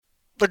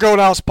The Go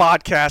Downs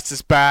podcast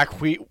is back.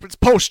 It's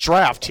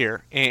post-draft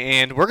here,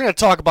 and we're going to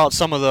talk about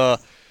some of the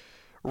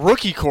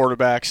rookie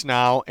quarterbacks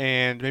now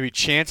and maybe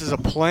chances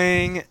of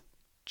playing,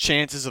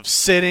 chances of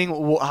sitting,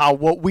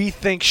 what we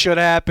think should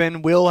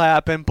happen, will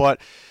happen.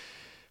 But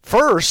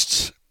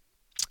first,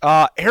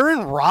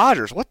 Aaron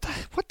Rodgers. What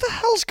the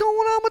hell's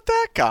going on with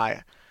that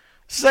guy?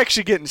 This is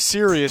actually getting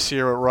serious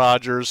here at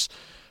Rodgers.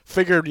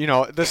 Figured,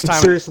 this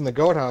time. Serious in the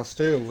goat house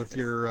too, with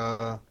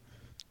your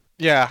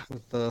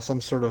with some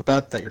sort of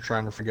bet that you're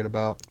trying to forget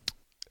about.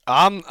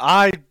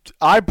 I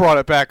brought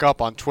it back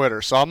up on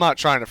Twitter, so I'm not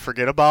trying to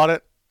forget about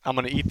it. I'm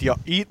gonna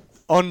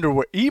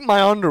eat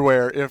my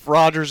underwear if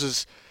Rodgers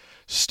is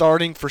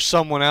starting for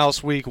someone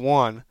else week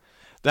 1.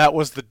 That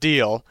was the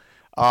deal.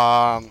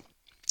 So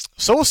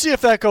we'll see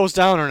if that goes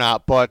down or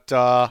not. But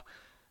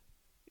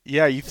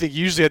you think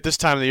usually at this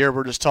time of the year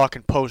we're just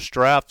talking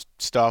post-draft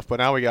stuff, but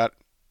now we got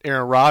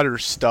Aaron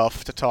Rodgers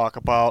stuff to talk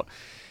about.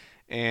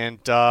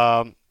 And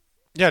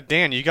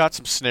Dan, you got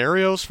some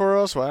scenarios for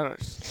us?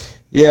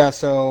 Yeah,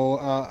 so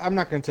I'm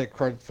not going to take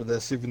credit for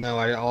this, even though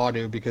I ought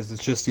to, because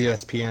it's just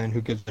ESPN.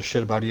 Who gives a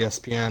shit about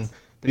ESPN?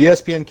 But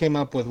ESPN came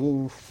up with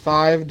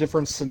 5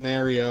 different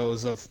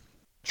scenarios of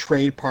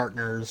trade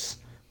partners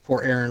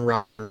for Aaron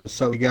Rodgers.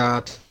 So I'm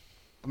going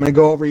to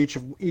go over each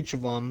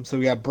of them. So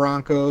we got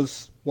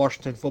Broncos,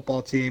 Washington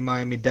Football Team,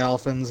 Miami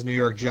Dolphins, New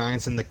York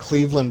Giants, and the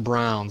Cleveland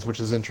Browns, which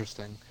is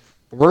interesting.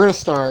 But we're going to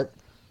start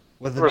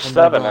with the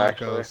 7,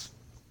 actually.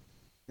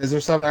 Is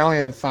there 7? I only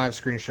have 5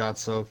 screenshots,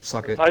 so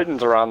suck it.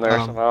 Titans are on there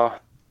somehow.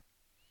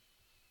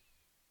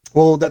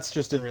 Well, that's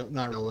just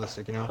not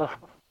realistic, The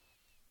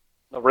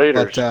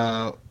Raiders.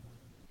 But,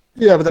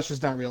 but that's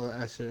just not real.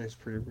 Actually, it's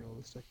pretty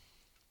realistic.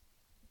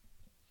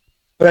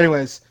 But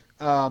anyways,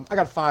 I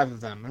got 5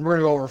 of them, and we're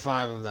going to go over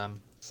 5 of them.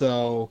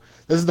 So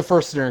this is the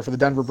first scenario for the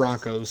Denver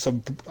Broncos.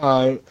 So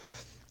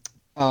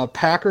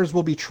Packers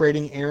will be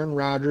trading Aaron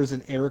Rodgers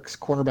and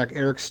cornerback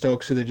Eric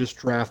Stokes, who they just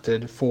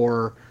drafted,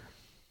 for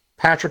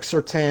Patrick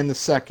Surtain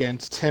II,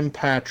 Tim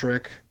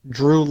Patrick,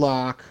 Drew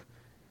Lock,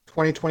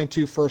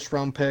 2022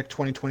 first-round pick,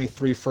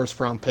 2023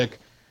 first-round pick.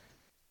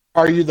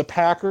 Are you the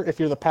Packer? If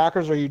you're the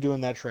Packers, are you doing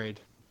that trade?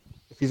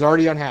 If he's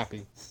already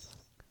unhappy.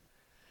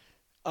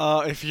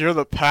 If you're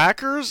the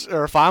Packers,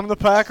 or if I'm the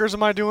Packers,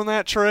 am I doing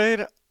that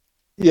trade?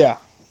 Yeah.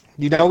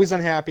 You know he's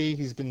unhappy.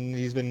 He's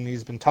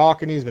been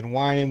talking. He's been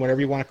whining.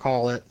 Whatever you want to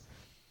call it.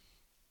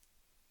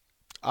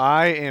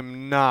 I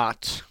am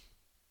not.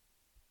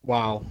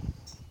 Wow.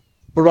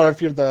 What about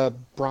if you're the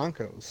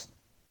Broncos?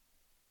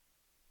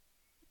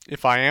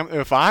 If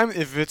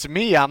it's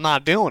me, I'm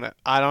not doing it.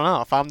 I don't know.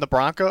 If I'm the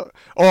Broncos,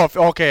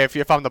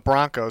 if I'm the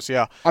Broncos,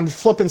 yeah. I'm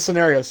flipping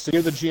scenarios. So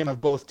you're the GM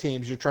of both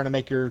teams. You're trying to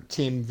make your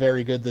team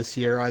very good this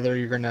year. Either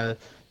you're gonna.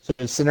 So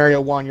in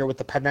scenario 1, you're with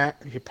the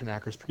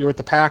Packers. You're with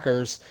the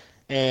Packers,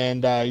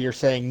 and you're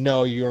saying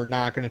no, you're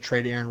not going to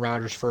trade Aaron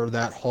Rodgers for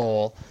that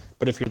haul.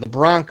 But if you're the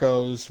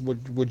Broncos,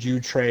 would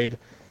you trade?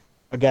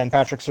 Again,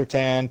 Patrick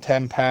Surtain,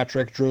 Tim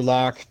Patrick, Drew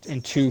Lock,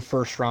 and 2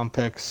 first-round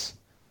picks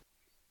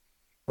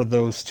for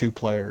those 2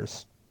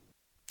 players.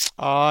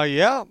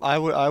 Yeah, I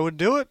would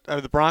do it.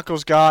 The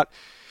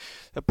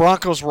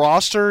Broncos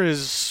roster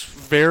is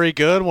very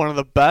good, one of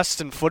the best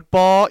in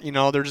football.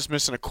 They're just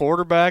missing a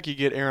quarterback. You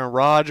get Aaron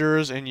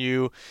Rodgers, and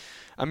you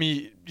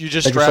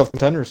just drafted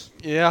contenders.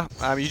 Yeah,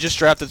 you just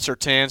drafted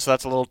Surtain, so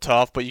that's a little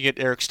tough. But you get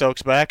Eric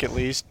Stokes back at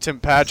least.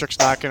 Tim Patrick's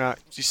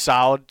he's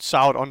solid,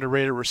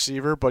 underrated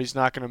receiver, but he's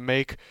not gonna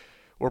make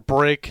or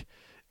break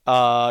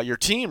your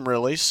team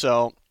really.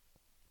 So,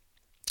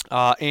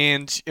 you're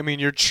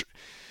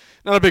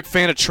not a big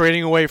fan of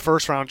trading away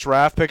first-round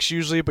draft picks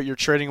usually, but you're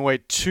trading away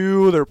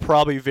 2. They're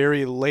probably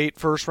very late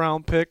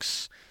first-round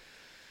picks.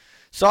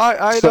 So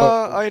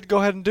I'd go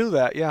ahead and do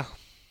that. Yeah.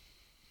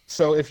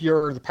 So if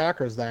you're the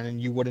Packers then,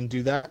 and you wouldn't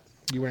do that,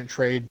 you wouldn't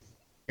trade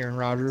Aaron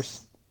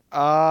Rodgers?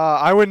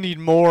 I would need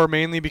more,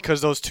 mainly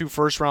because those 2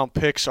 first-round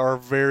picks are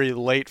very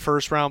late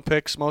first-round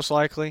picks, most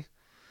likely.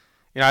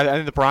 I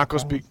think the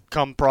Broncos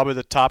become probably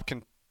the top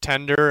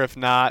contender, if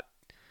not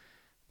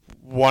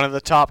one of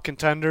the top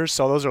contenders.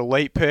 So those are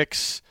late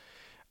picks.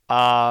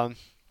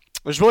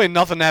 There's really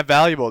nothing that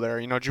valuable there.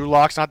 Drew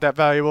Lock's not that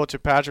valuable. Tim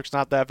Patrick's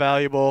not that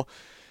valuable.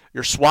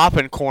 You're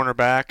swapping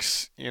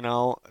cornerbacks.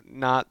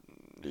 Not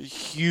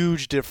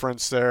huge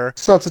difference there.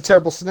 So it's a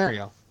terrible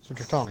scenario. That's what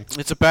you're telling me.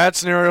 It's a bad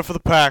scenario for the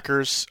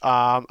Packers.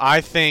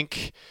 I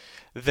think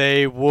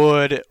they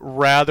would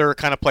rather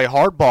kind of play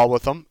hardball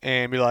with them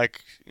and be like,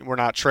 we're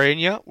not trading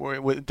you.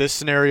 With this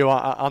scenario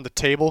on the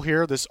table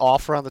here, this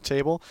offer on the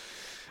table,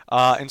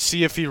 and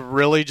see if he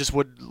really just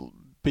would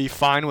be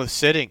fine with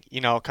sitting,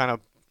 kind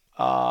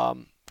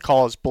of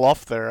call his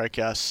bluff there, I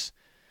guess.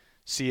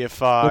 See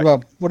if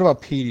What about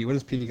Petey? What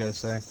does Petey got to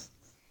say?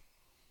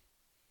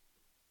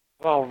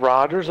 Well,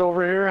 Rodgers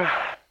over here.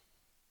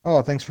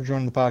 Oh, thanks for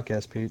joining the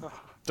podcast, Pete.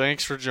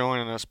 Thanks for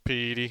joining us,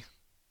 Petey.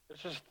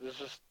 It's just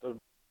a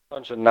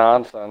bunch of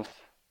nonsense.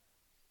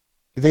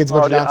 You think it's a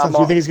bunch of nonsense?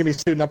 You think he's going to be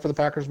suiting up for the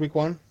Packers week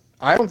 1?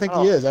 I don't think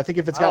he is. I think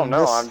if it's gotten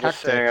this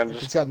hectic,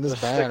 if it's gotten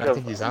this bad, I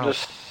think he's out. I'm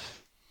just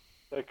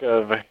sick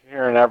of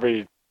hearing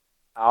every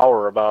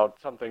hour about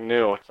something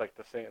new. It's like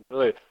the same,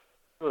 really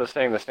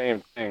saying the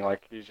same thing.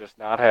 Like he's just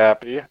not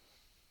happy.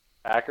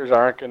 Packers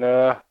aren't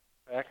gonna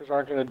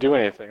do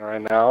anything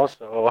right now.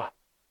 So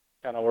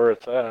kind of where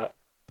it's at.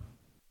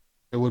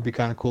 It would be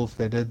kind of cool if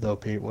they did, though,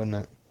 Pete, wouldn't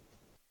it?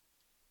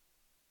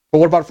 But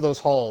what about for those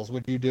hauls?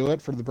 Would you do it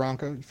for the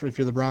Broncos? If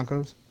you're the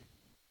Broncos?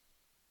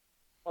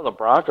 Well, the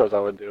Broncos, I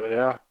would do it.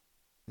 Yeah.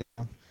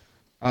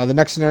 The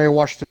next scenario,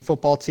 Washington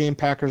football team.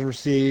 Packers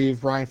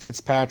receive Ryan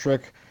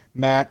Fitzpatrick,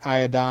 Matt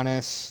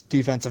Ioannidis,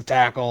 defensive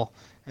tackle,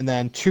 and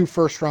then 2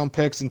 first-round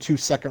picks and 2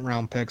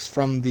 second-round picks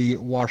from the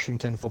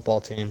Washington football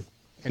team.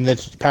 And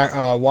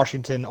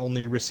Washington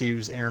only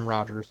receives Aaron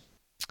Rodgers.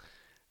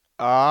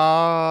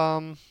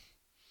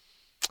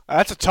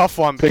 That's a tough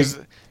one because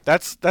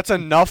that's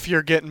enough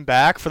you're getting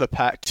back for the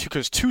pack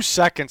because 2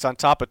 seconds on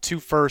top of 2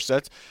 firsts.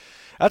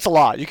 That's a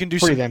lot. You can do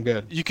pretty damn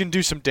good. You can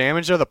do some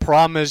damage there. The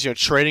problem is you're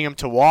trading him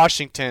to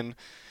Washington.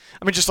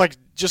 I mean, just like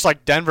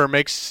Denver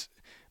makes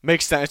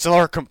that it's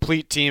another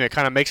complete team. It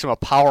kind of makes them a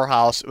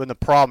powerhouse. And the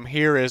problem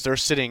here is they're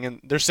sitting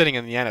in the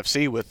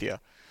NFC with you.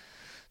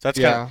 That's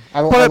yeah.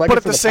 But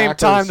at the same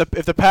time,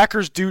 if the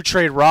Packers do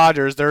trade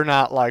Rodgers, they're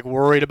not like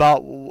worried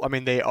about. I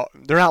mean, they're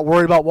not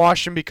worried about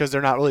Washington because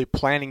they're not really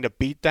planning to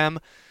beat them.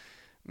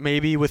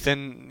 Maybe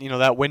within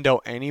that window,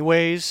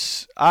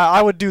 anyways.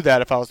 I would do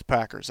that if I was the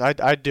Packers.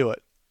 I'd do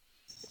it.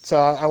 So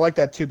I like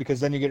that too because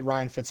then you get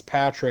Ryan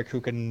Fitzpatrick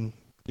who can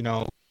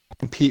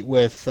compete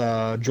with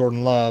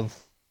Jordan Love,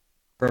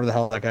 whatever the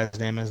hell that guy's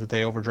name is that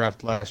they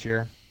overdrafted last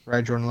year,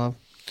 right? Jordan Love.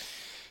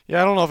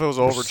 Yeah, I don't know if it was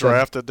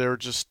overdrafted. It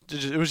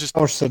was just.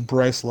 I said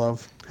Bryce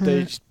Love.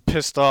 They just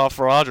pissed off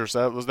Rodgers.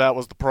 That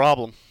was the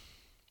problem.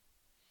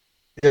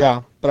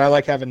 Yeah, but I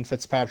like having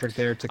Fitzpatrick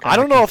there to. I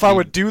don't know if I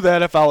would do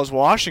that if I was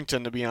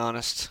Washington. To be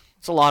honest,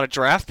 it's a lot of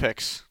draft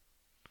picks.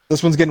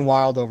 This one's getting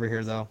wild over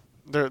here, though.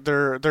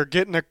 They're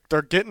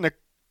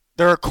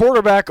a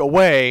quarterback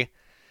away.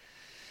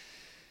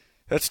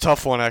 That's a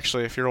tough one,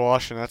 actually. If you're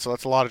Washington,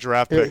 that's a lot of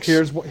draft picks.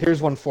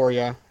 Here's one for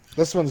you.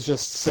 This one's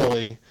just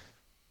silly.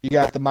 You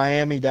got the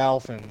Miami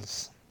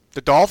Dolphins.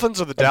 The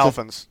Dolphins or the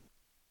Dolphins?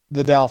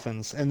 The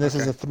Dolphins, and this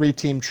is a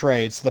 3-team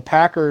trade. So the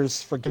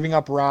Packers, for giving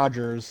up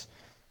Rodgers,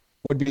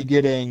 would be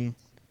getting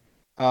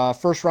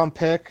first-round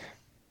pick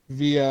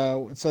via,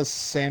 it says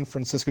San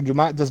Francisco.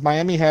 Does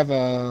Miami have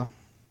a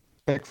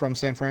pick from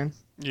San Fran?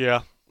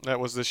 Yeah, that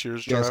was this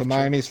year's draft. Yeah, so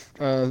Miami's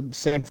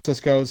San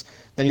Francisco's.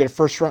 Then you get a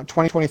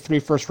 2023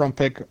 first-round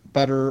pick,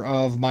 better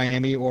of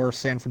Miami or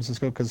San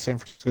Francisco because San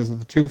Francisco is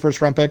the 2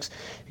 first-round picks.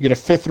 You get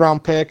a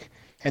 5th-round pick.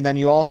 And then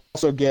you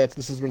also get,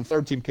 this is when the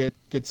 3rd team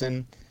gets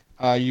in,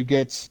 you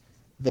get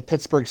the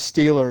Pittsburgh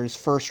Steelers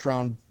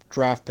first-round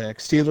draft pick.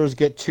 Steelers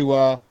get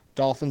Tua,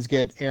 Dolphins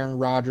get Aaron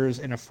Rodgers,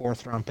 and a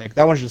 4th-round pick.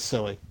 That one's just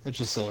silly. It's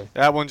just silly.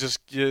 That one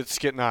it's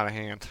getting out of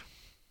hand.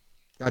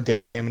 God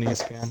damn it,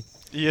 ESPN.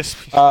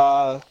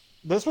 ESPN.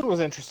 This one was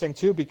interesting,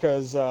 too,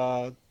 because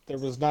there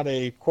was not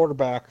a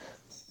quarterback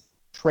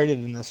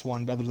traded in this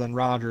one other than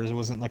Rodgers. It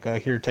wasn't like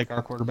here, take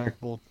our quarterback,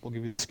 we'll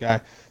give you this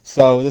guy.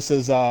 So this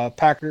is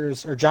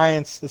Packers or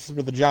Giants. This is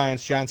for the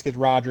Giants. Giants get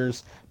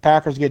Rodgers.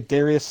 Packers get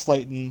Darius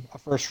Slayton, a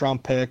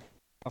first-round pick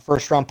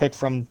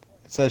from,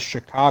 it says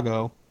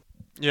Chicago.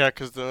 Yeah,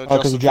 because the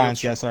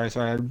Giants. Yeah, sorry.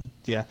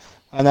 Yeah.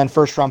 And then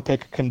first-round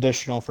pick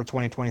conditional for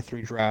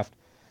 2023 draft.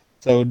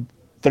 So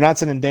they're not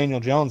sending Daniel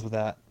Jones with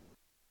that.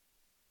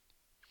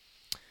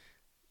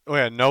 Oh,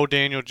 yeah, no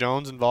Daniel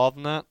Jones involved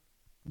in that?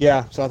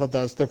 Yeah, so I thought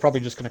they're probably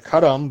just going to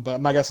cut him,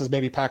 but my guess is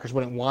maybe Packers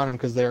wouldn't want him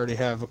because they already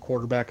have a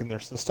quarterback in their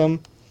system.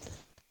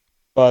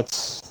 But,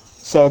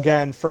 so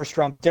again,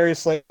 first-round, Darius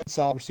Slayton,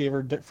 solid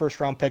receiver,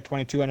 first-round pick,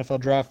 22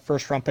 NFL draft,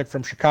 first-round pick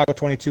from Chicago,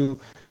 22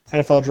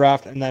 NFL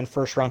draft, and then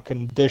first-round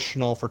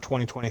conditional for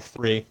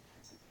 2023.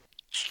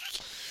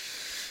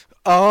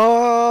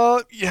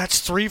 Yeah, it's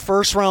 3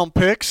 first-round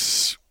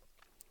picks.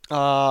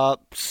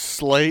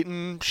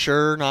 Slayton,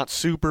 sure, not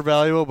super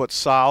valuable, but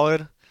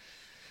solid.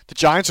 The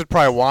Giants would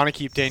probably want to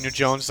keep Daniel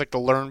Jones, like to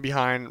learn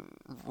behind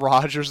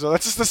Rodgers. Though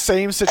that's just the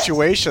same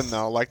situation,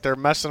 though. Like they're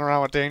messing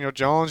around with Daniel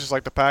Jones, just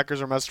like the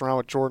Packers are messing around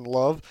with Jordan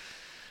Love.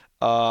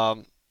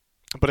 But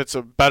it's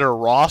a better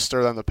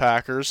roster than the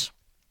Packers.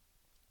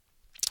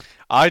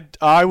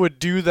 I would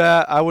do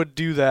that. I would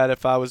do that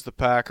if I was the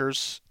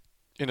Packers.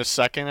 In a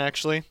second,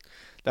 actually,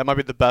 that might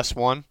be the best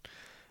one.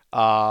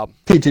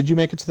 Pete, did you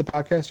make it to the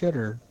podcast yet,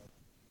 or?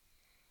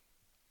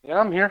 Yeah,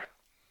 I'm here.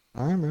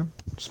 All right, man.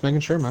 Just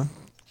making sure, man.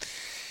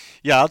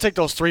 Yeah, I'll take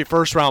those 3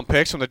 first-round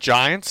picks from the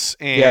Giants.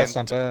 And, yeah, it's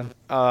not bad.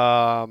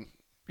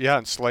 Yeah,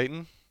 and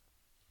Slayton.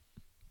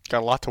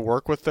 Got a lot to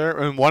work with there.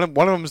 And one of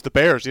them is the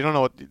Bears. You don't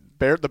know what the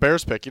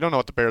Bears pick. You don't know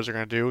what the Bears are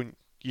going to do in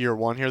year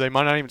 1 here. They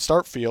might not even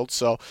start Fields,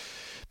 so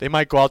they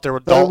might go out there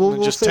with Dalton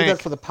and just tank. We'll save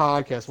that for the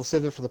podcast. We'll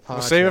save it for the podcast.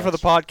 We'll save it for the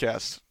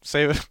podcast.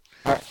 Save it.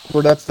 All right,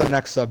 well, that's the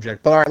next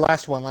subject. But all right,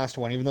 last one.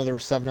 Even though there were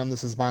 7 of them,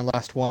 this is my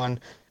last one.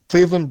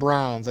 Cleveland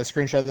Browns. I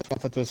screenshot this one.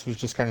 I thought this was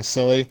just kind of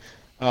silly.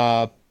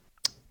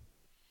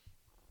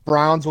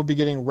 Browns will be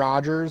getting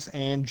Rodgers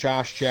and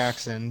Josh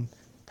Jackson.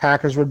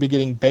 Packers would be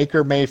getting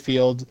Baker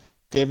Mayfield,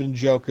 David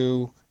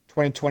Njoku,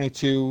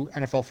 2022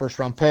 NFL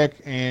first-round pick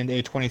and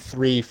a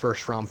 23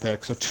 first-round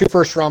pick. So 2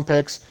 first-round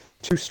picks,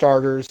 2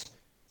 starters,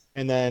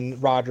 and then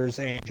Rodgers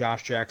and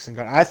Josh Jackson.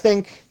 I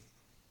think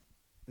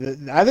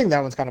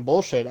that one's kind of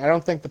bullshit. I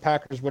don't think the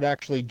Packers would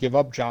actually give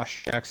up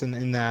Josh Jackson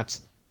in that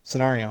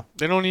scenario.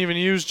 They don't even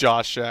use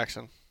Josh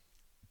Jackson.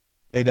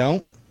 They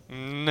don't?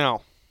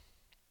 No.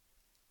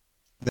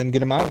 Then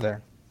get him out of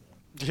there.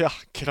 Yeah,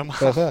 get him out.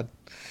 That's what I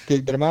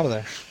said. Get him out of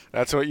there.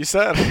 That's what you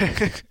said.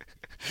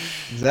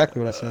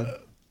 Exactly what I said.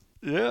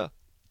 Yeah.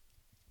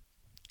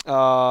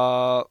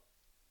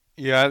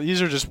 Yeah,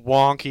 these are just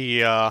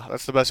wonky.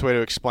 That's the best way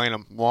to explain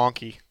them.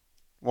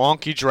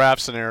 Wonky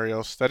draft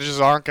scenarios that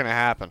just aren't going to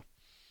happen.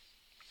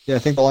 Yeah, I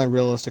think the only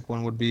realistic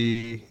one would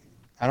be,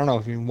 I don't know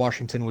if even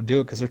Washington would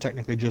do it because they're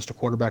technically just a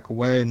quarterback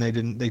away, and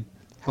they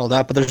held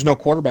out. But there's no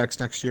quarterbacks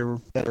next year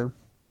that are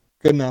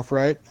good enough,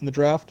 right, in the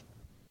draft?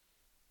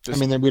 I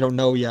mean, we don't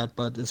know yet,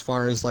 but as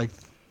far as like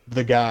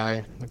the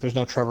guy, like there's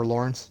no Trevor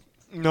Lawrence.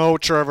 No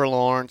Trevor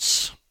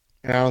Lawrence.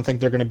 And I don't think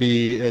they're going to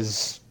be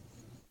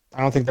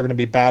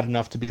bad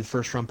enough to be the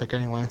first round pick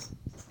anyway.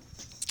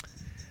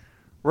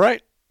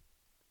 Right.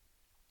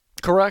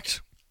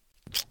 Correct.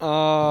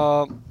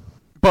 But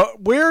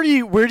where do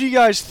you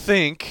guys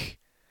think?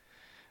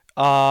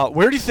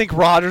 Where do you think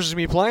Rodgers is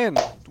going to be playing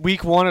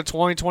Week 1 of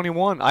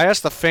 2021? I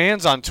asked the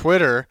fans on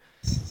Twitter,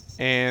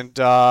 and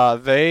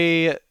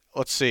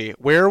let's see,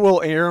 where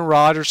will Aaron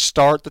Rodgers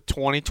start the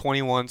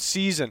 2021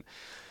 season?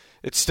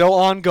 It's still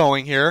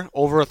ongoing here.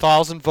 Over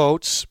 1,000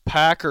 votes.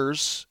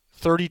 Packers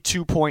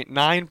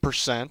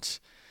 32.9%.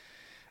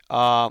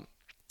 Well,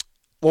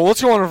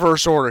 let's go in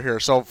reverse order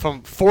here. So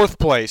from 4th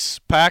place,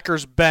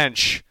 Packers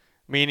bench,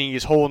 meaning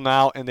he's holding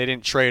out and they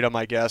didn't trade him,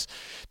 I guess.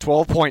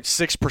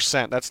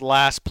 12.6%. That's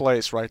last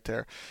place right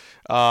there.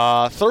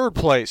 3rd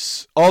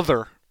place,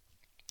 other,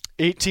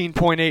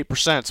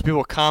 18.8%. So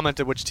people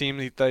commented which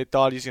team they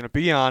thought he's going to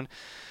be on.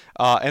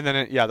 And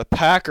then, the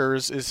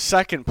Packers is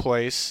 2nd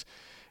place.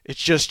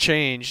 It's just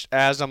changed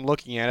as I'm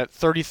looking at it,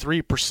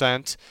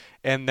 33%.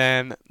 And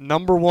then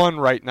number 1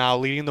 right now,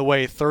 leading the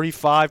way,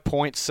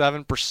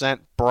 35.7%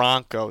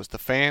 Broncos. The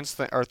fans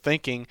are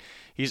thinking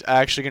he's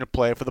actually going to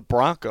play for the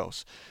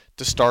Broncos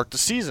to start the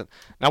season.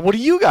 Now, what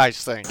do you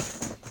guys think?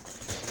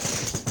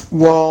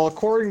 Well,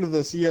 according to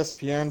this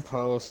ESPN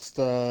post,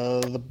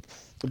 the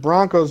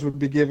Broncos would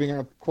be giving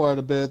up quite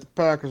a bit. The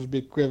Packers would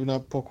be giving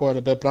up quite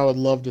a bit, but I would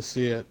love to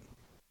see it.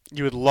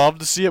 You would love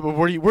to see it, but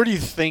where do you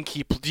think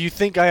do you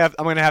think I'm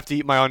going to have to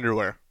eat my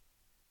underwear?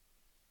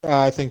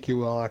 I think you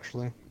will,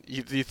 actually.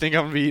 Do you think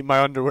I'm going to be eating my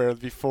underwear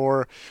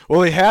before?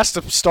 Well, he has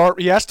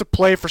to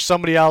play for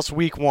somebody else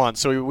Week 1,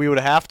 so we would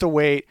have to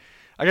wait.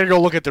 I got to go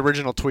look at the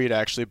original tweet,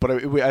 actually, but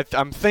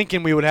I'm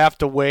thinking we would have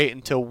to wait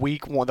until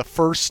Week 1, the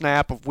first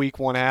snap of Week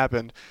 1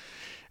 happened.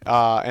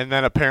 And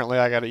then apparently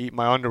I got to eat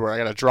my underwear. I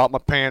got to drop my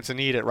pants and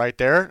eat it right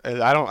there.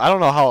 I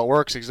don't know how it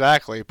works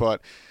exactly,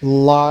 but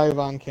live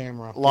on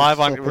camera. We're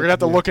gonna have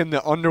to look in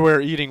the underwear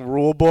eating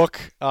rule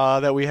book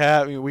that we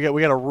have. We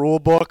got a rule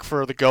book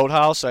for the Goat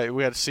House.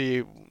 We had to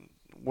see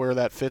where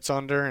that fits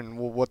under and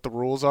what the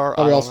rules are.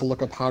 Probably also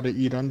look up how to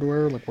eat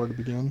underwear, like where to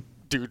begin.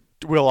 Dude,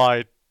 will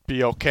I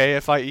be okay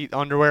if I eat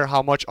underwear?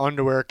 How much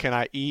underwear can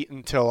I eat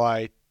until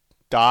I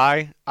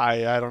die?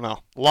 I don't know.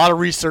 A lot of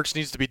research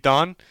needs to be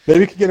done.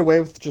 Maybe you could get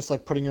away with just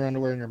like putting your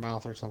underwear in your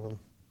mouth or something.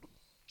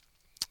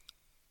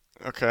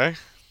 Okay.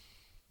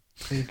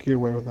 You could get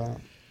away with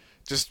that.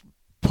 Just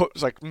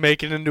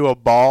make it into a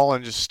ball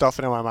and just stuff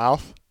it in my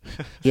mouth.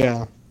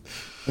 Yeah.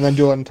 And then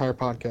do an entire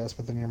podcast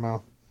within your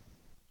mouth.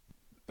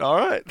 All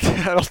right.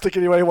 I don't think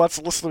anybody wants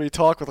to listen to me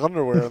talk with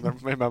underwear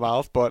in my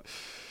mouth, but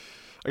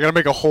I got to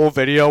make a whole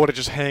video with it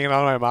just hanging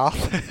out of my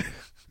mouth.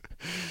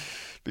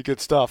 Be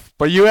good stuff.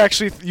 But you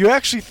actually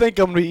think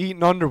I'm going to be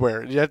eating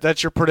underwear. Yeah,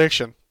 that's your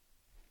prediction.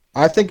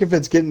 I think if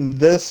it's getting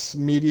this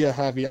media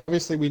heavy,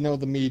 obviously we know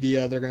the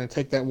media, they're going to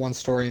take that one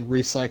story and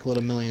recycle it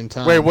a million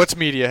times. Wait, what's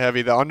media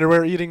heavy? The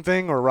underwear eating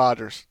thing or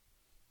Rodgers?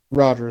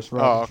 Rodgers.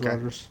 Oh, okay.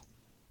 Rodgers.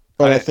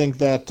 But I think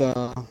that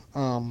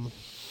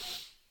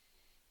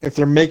if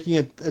they're making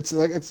it,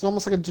 it's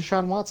almost like a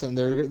Deshaun Watson.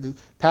 The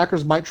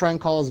Packers might try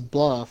and call his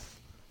bluff.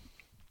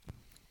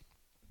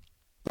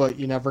 But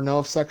you never know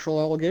if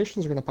sexual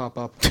allegations are going to pop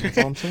up. That's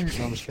all I'm saying.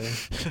 No, I'm just kidding.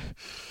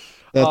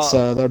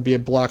 That would be a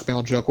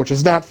blackmail joke, which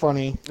is not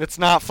funny. It's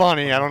not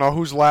funny. I don't know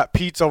who's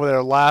Pete's over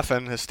there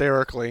laughing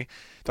hysterically.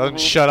 Doesn't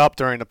shut up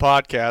during the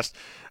podcast.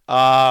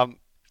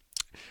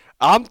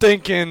 I'm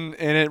thinking,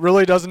 and it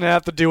really doesn't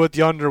have to do with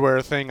the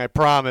underwear thing, I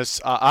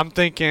promise. I'm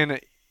thinking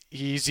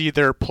he's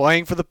either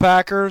playing for the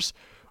Packers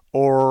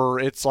or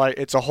it's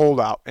a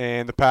holdout,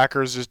 and the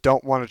Packers just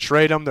don't want to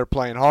trade him. They're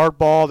playing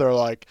hardball. They're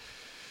like,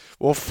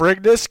 well,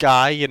 frig this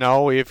guy,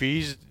 if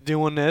he's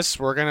doing this,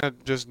 we're going to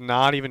just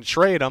not even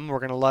trade him. We're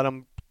going to let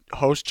him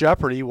host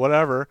Jeopardy,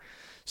 whatever.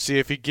 See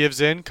if he gives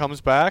in, comes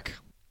back.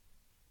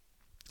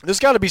 There's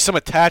got to be some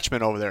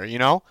attachment over there,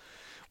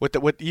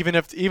 with even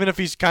if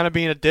he's kind of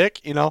being a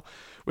dick,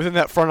 within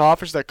that front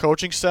office, that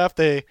coaching staff,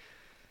 they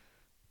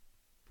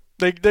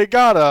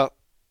gotta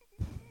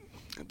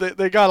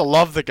they gotta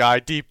love the guy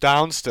deep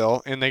down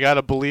still, and they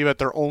gotta believe that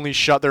they're only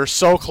shot. They're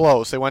so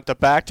close. They went to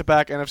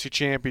back-to-back NFC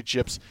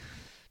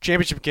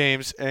championship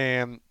games,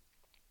 and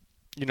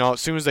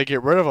as soon as they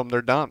get rid of him,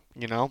 they're done.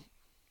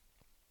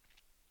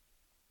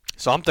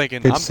 So I'm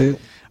thinking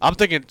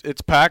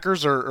it's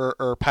Packers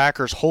or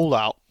Packers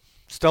holdout.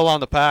 Still on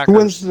the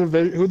Packers.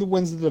 Who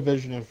wins the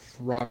division if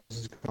Rodgers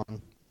is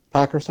gone?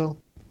 Packers still?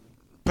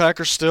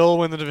 Packers still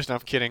win the division. I'm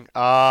kidding.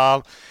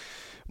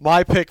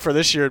 My pick for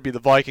this year would be the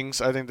Vikings.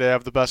 I think they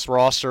have the best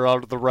roster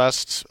out of the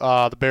rest.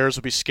 The Bears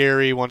will be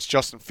scary once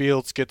Justin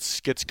Fields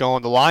gets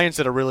going. The Lions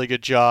did a really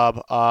good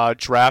job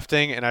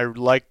drafting, and I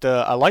like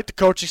the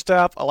coaching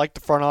staff. I like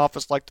the front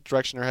office. I like the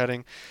direction they're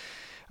heading.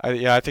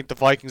 I think the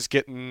Vikings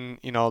getting,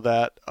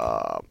 that.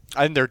 I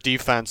think their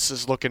defense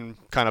is looking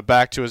kind of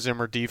back to a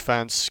Zimmer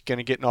defense,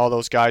 getting all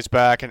those guys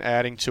back and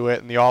adding to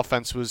it. And the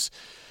offense was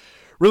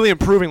really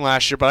improving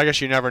last year, but I guess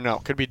you never know.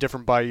 Could be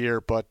different by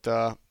year, but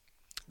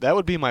that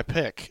would be my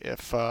pick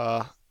if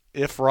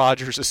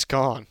Rodgers is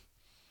gone.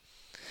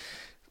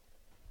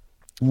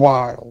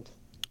 Wild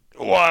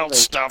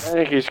Stuff. I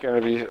think he's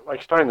going to be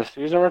starting the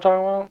season. We're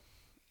talking about.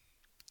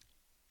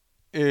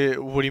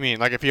 What do you mean?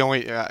 Like if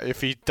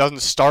he doesn't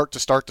start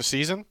the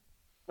season?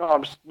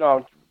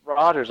 No,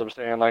 Rodgers. I'm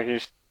saying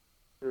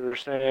you're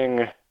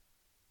saying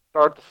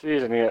start the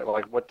season. Yeah,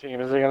 what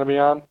team is he going to be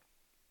on?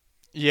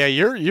 Yeah,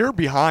 you're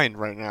behind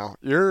right now.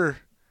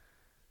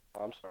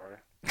 I'm sorry.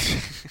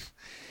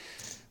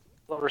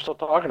 Well, we're still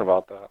talking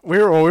about that. We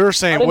were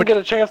saying I didn't get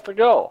a chance to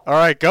go. All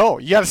right, go.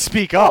 You got to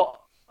speak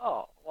up.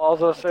 Well, I was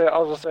gonna say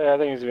I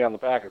think he's gonna be on the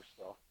Packers.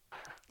 So.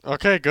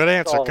 Okay, good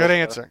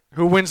answer.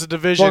 Who wins the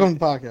division? Welcome to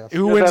the podcast.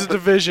 Who wins the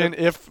division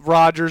if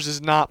Rodgers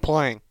is not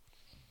playing?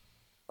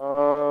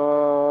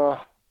 The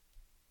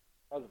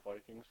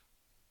Vikings.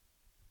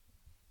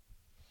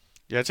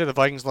 Yeah, I'd say the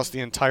Vikings unless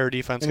the entire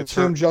defense And gets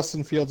hurt. assume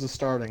Justin Fields is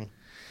starting.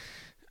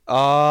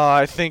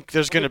 I think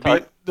there's gonna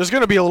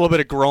be a little bit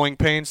of growing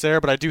pains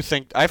there, but I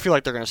feel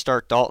like they're gonna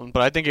start Dalton.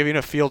 But I think even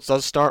if Fields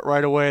does start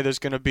right away, there's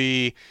gonna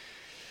be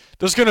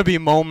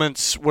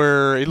moments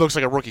where he looks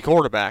like a rookie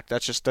quarterback.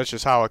 That's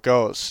just how it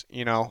goes,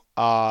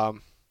 I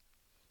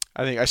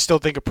still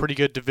think a pretty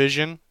good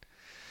division,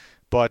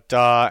 but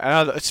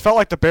it's felt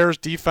like the Bears'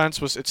 defense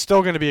it's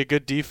still going to be a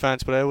good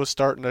defense, but it was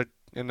starting to,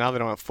 and now they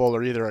don't have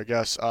Fuller either, I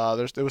guess.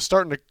 It was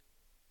starting to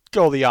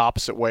go the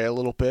opposite way a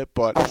little bit,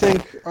 but I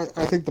think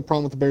the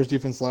problem with the Bears'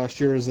 defense last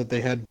year is that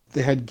they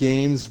had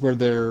games where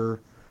their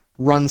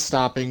run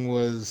gopping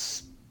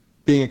was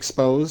being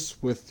exposed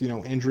with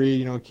injury.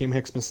 Akeem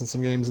Hicks missing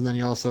some games, and then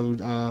you also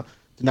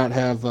did not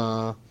have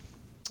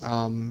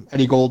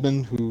Eddie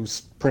Goldman,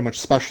 who's pretty much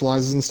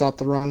specializes in stop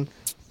the run.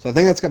 So I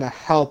think that's going to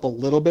help a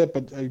little bit,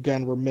 but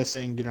again, we're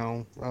missing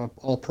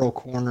all pro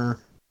corner,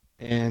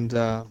 and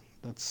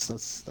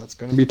that's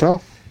going to be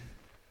tough.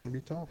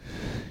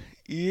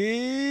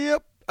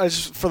 Yep.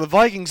 For the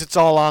Vikings, it's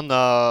all on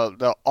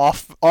the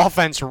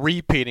offense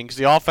repeating, because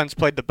the offense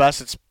played the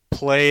best it's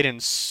played in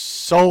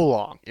so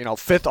long.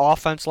 Fifth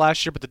offense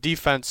last year, but the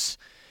defense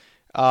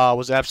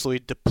was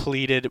absolutely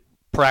depleted.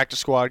 Practice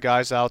squad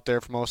guys out there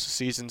for most of the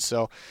season,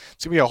 so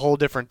it's going to be a whole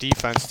different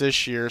defense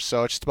this year.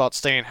 So it's just about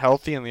staying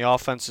healthy, and the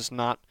offense is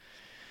not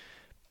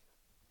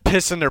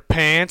pissing their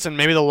pants, and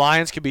maybe the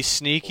Lions could be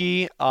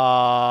sneaky.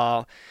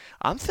 I'm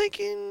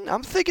thinking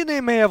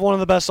they may have one of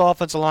the best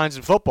offensive lines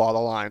in football, the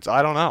Lions.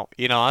 I don't know.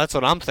 That's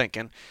what I'm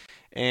thinking.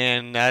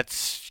 And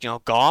that's,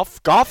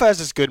 Goff. Goff has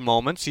his good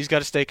moments. He's got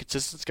to stay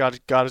consistent. He's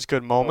got his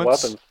good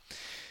moments.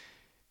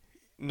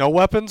 No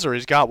weapons, or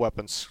he's got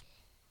weapons?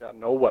 Got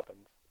no weapons.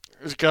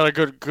 He's got a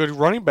good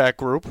running back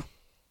group.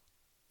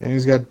 And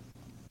he's got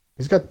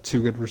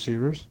two good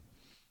receivers.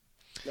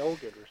 No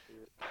good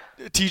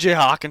receivers. T.J.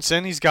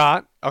 Hawkinson, he's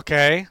got.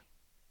 Okay.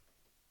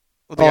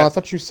 I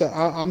thought you said.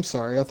 I'm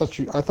sorry. I thought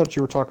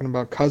you were talking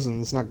about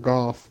Cousins, not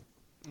Goff.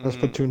 Let's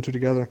put two and two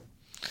together.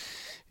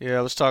 Yeah,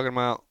 I was talking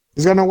about.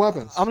 He's got no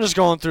weapons. I'm just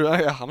going through the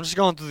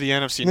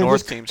NFC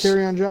North teams.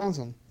 Kerryon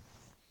Johnson.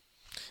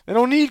 They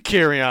don't need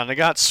Kerryon. They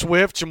got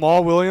Swift,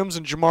 Jamal Williams,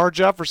 and Jamar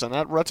Jefferson.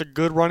 That's a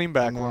good running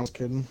back room. I was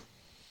kidding.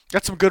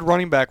 Got some good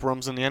running back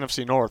rooms in the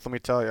NFC North, let me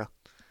tell you.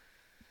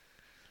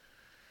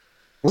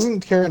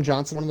 Wasn't Kerryon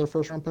Johnson one of their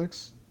first-round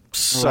picks?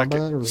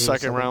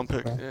 Second round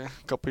pick, yeah,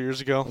 a couple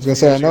years ago. I was going to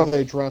say, I know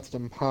they drafted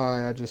him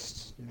high. I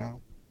just,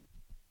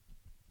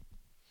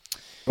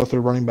 go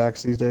through running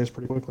backs these days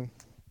pretty quickly.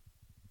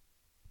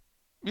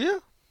 Yeah.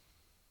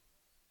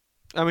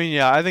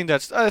 I think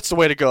that's the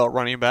way to go at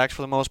running backs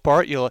for the most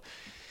part. You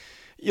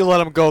let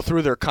them go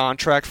through their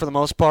contract for the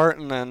most part,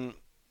 and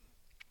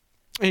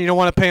you don't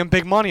want to pay them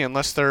big money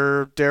unless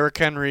they're Derrick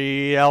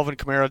Henry, Alvin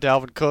Kamara,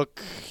 Dalvin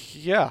Cook.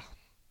 Yeah.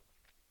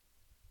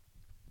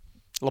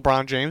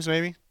 LeBron James,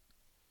 maybe?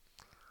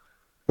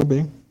 Could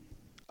be.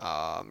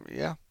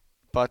 Yeah.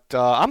 But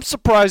I'm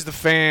surprised the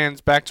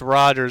fans, back to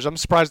Rodgers, I'm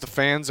surprised the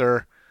fans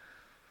are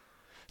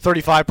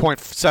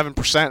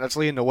 35.7% that's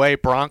leading the way.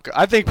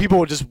 I think people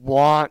would just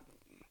want,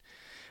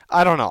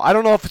 I don't know. I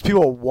don't know if it's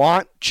people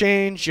want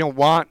change,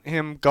 want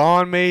him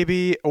gone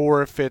maybe,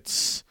 or if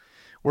it's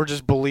we're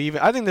just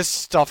believing. I think this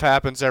stuff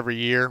happens every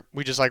year.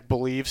 We just like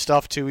believe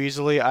stuff too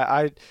easily.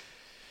 I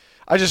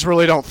just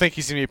really don't think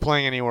he's going to be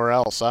playing anywhere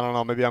else. I don't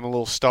know. Maybe I'm a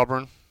little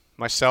stubborn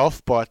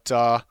myself, but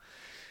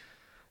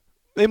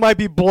they might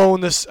be blowing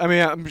this. I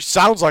mean, it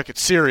sounds like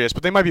it's serious,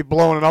 but they might be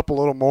blowing it up a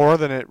little more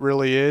than it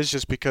really is,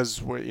 just because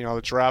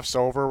the draft's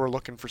over. We're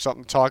looking for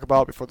something to talk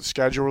about before the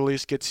schedule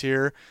release gets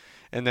here,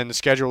 and then the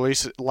schedule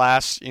release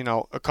lasts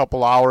a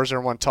couple hours.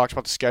 Everyone talks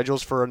about the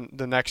schedules for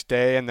the next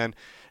day, and then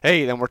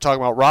then we're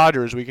talking about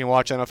Rodgers. We can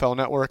watch NFL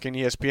Network and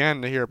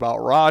ESPN to hear about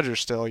Rodgers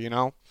still.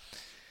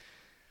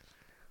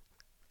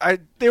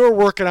 They were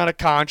working on a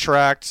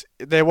contract.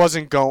 They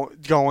wasn't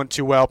going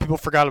too well. People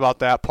forgot about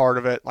that part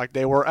of it. Like,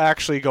 they were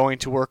actually going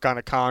to work on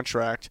a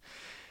contract.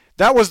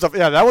 That was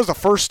the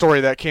first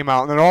story that came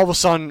out. And then all of a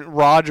sudden,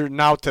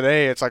 now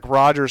today, it's like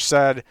Rodgers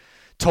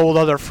told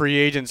other free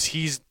agents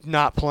he's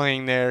not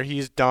playing there.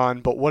 He's done.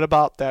 But what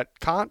about the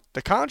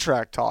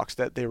contract talks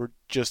that they were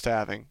just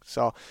having?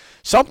 So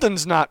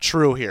something's not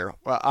true here.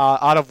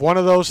 Out of one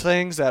of those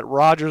things that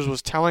Rodgers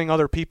was telling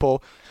other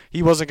people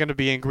he wasn't going to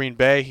be in Green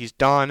Bay, he's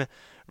done,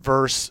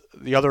 versus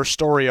the other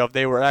story of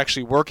they were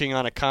actually working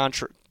on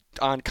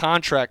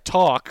contract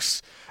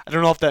talks. I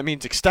don't know if that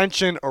means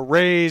extension or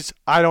raise.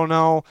 I don't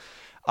know.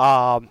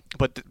 But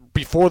right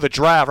before the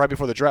draft,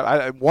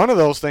 one of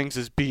those things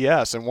is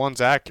BS and one's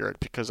accurate,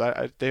 because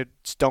they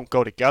just don't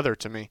go together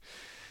to me.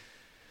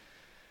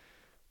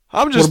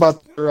 What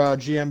about their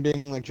GM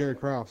being like Jerry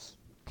Krause?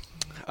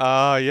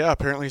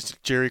 Apparently he's a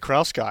Jerry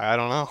Krause guy. I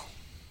don't know.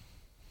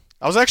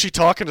 I was actually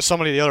talking to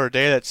somebody the other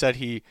day that said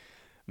he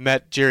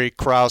met Jerry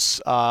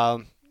Krause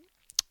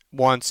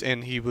once,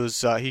 and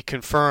he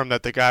confirmed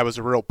that the guy was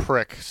a real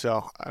prick.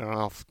 So I don't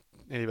know if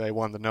anybody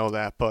wanted to know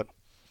that, but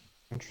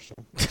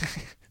interesting.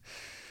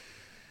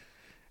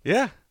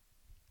 Yeah.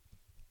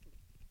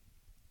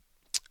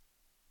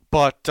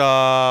 But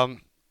I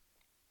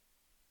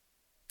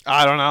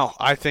don't know.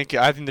 I think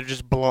they're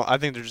just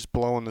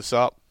blowing this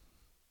up.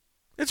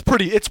 It's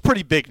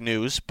pretty big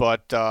news,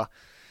 but I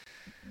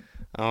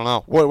don't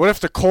know. What if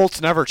the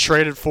Colts never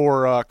traded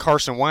for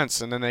Carson Wentz,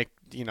 and then they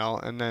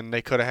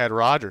could have had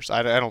Rodgers?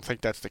 I don't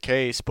think that's the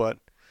case, but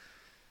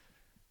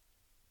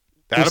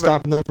that's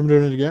stopping them from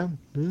doing it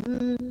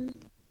again.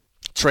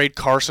 Trade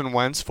Carson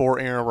Wentz for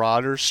Aaron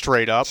Rodgers,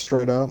 straight up.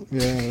 Straight up, yeah.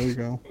 There you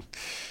go.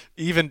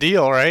 Even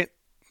deal, right?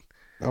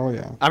 Oh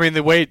yeah. I mean,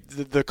 the way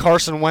the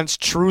Carson Wentz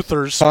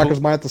truthers.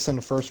 Packers might have to send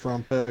a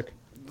first-round pick.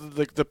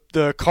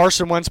 The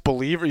Carson Wentz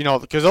believer,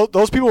 because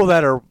those people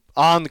that are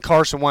on the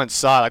Carson Wentz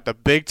side, like the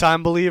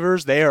big-time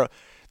believers, they're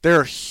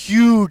a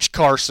huge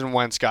Carson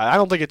Wentz guy. I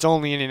don't think it's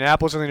only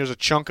Indianapolis. I think there's a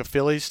chunk of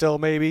Philly still,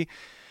 maybe.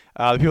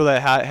 The people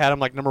that had him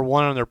like number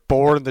one on their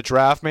board in the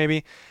draft,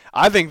 maybe.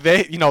 I think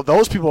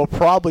those people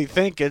probably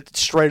think it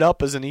straight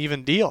up is an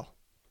even deal.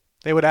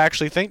 They would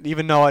actually think,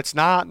 even though it's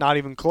not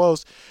even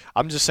close.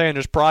 I'm just saying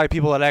there's probably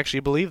people that actually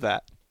believe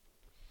that.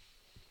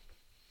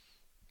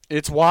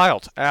 It's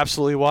wild.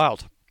 Absolutely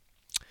wild.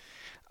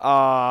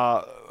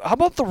 How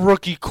about the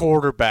rookie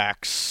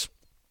quarterbacks?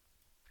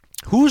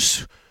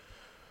 Who's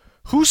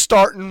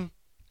starting?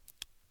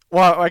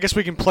 Well, I guess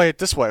we can play it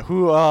this way.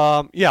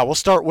 We'll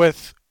start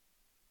with,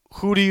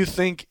 who do you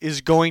think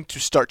is going to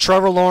start?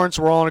 Trevor Lawrence,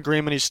 we're all in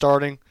agreement he's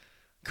starting,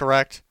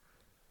 correct?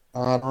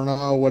 I don't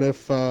know. What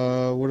if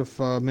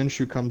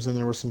Minshew comes in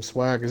there with some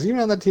swag? Is he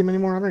even on that team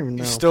anymore? I don't even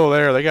know. He's still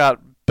there. They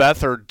got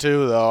Beathard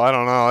too, though. I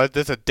don't know.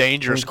 It's a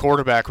dangerous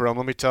quarterback room,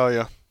 let me tell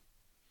you.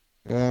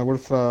 Yeah. What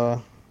if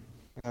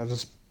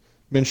just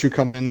Minshew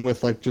come in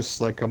with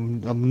just a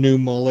new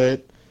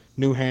mullet,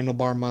 new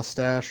handlebar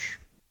mustache?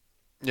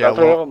 Yeah,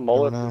 Beathard have a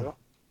mullet too.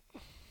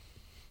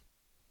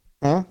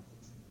 Huh?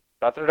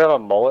 Beathard have a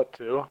mullet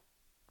too.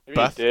 Maybe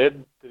Beth? he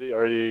did. Did he?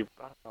 Or he?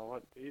 I don't know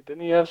what. Didn't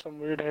he have some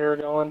weird hair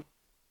going?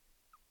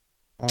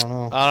 I don't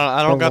know.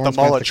 I don't got the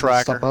mullet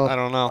tracker. I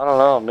don't know. I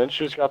don't know.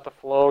 Minshew's got the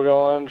flow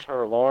going.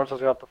 Trevor Lawrence has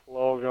got the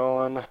flow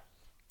going.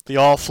 The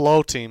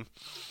all-flow team.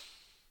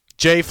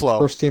 J-Flow.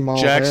 First team all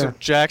hair.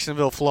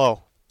 Jacksonville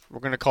Flow.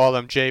 We're going to call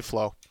them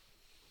J-Flow.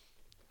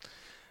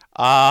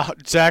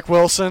 Zach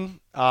Wilson,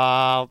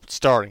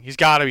 starting. He's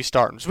got to be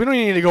starting. So we don't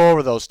even need to go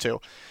over those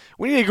two.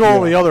 We need to go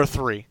over the other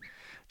three.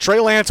 Trey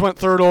Lance went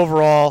third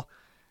overall.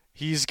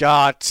 He's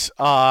got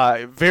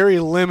very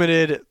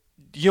limited.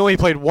 He only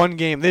played one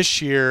game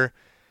this year.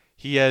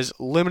 He has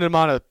limited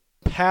amount of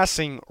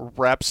passing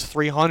reps,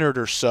 300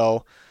 or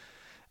so.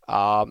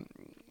 And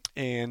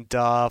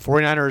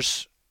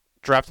 49ers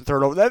drafted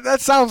third over. That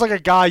sounds like a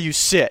guy you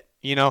sit,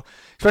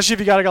 especially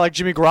if you got a guy like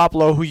Jimmy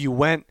Garoppolo, who you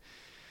went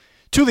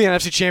to the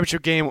NFC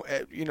Championship game,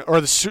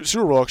 or the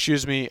Super Bowl,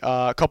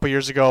 a couple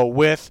years ago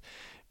with.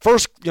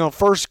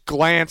 First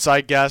glance,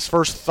 I guess,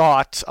 first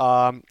thought,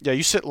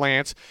 you sit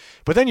Lance,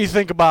 but then you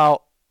think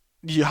about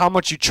how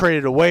much you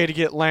traded away to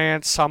get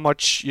Lance, how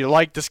much you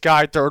like this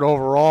guy third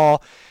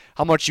overall,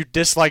 how much you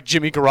dislike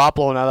Jimmy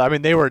Garoppolo. Now, I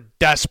mean, they were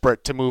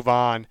desperate to move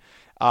on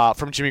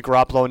from Jimmy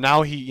Garoppolo.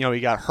 Now he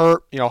got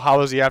hurt.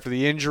 How is he after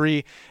the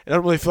injury? I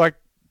don't really feel like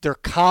they're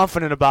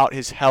confident about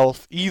his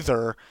health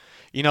either.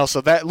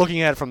 So that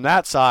looking at it from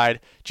that side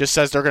just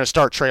says they're going to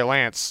start Trey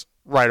Lance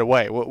right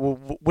away.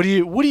 What do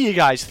you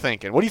guys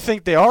thinking? What do you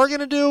think they are going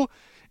to do,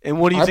 and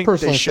what do you think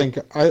they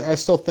should? I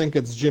still think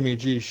it's Jimmy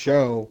G's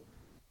show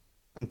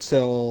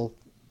until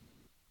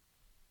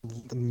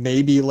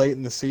maybe late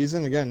in the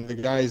season. Again, the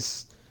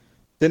guys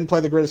didn't play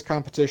the greatest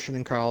competition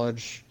in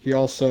college. He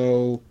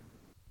also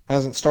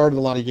hasn't started a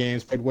lot of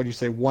games. Played, what do you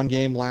say, one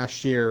game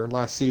last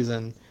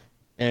season,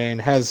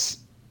 and has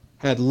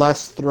had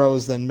less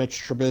throws than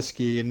Mitch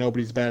Trubisky, and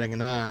nobody's batting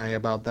an eye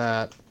about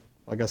that.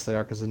 Well, I guess they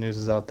are because the news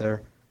is out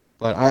there.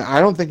 But I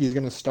don't think he's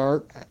going to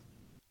start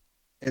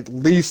at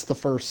least the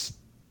first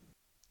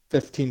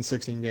 15,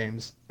 16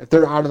 games. If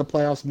they're out of the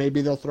playoffs,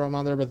 maybe they'll throw him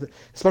on there. But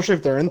especially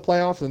if they're in the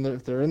playoffs, and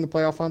if they're in the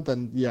playoff hunt,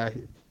 then yeah,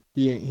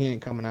 he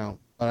ain't coming out.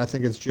 But I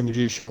think it's Jimmy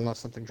G unless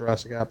something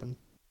drastic happens.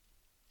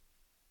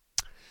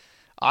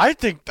 I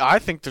think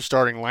they're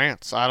starting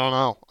Lance. I don't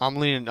know. I'm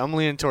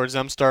leaning towards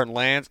them starting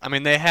Lance. I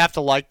mean, they have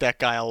to like that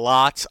guy a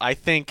lot. I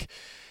think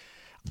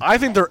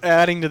they're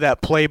adding to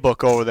that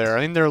playbook over there.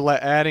 I think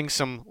they're adding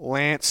some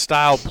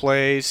Lance-style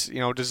plays,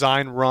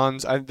 design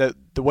runs. The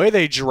way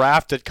they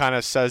drafted kind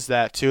of says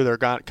that, too. They're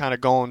kind of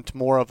going to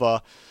more of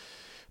a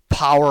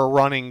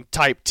power-running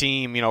type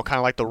team, kind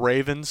of like the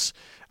Ravens,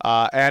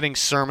 adding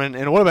Sermon.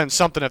 And it would have been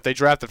something if they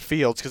drafted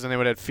Fields, because then they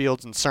would have had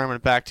Fields and Sermon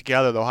back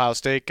together, the Ohio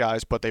State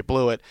guys, but they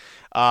blew it.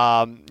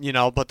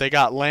 But they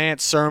got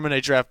Lance, Sermon.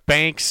 They draft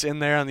Banks in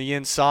there on the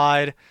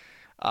inside.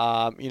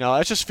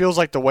 It just feels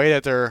like the way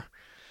that they're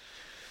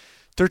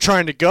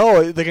trying to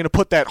go. They're going to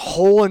put that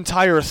whole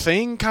entire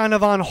thing kind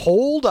of on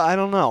hold. I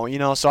don't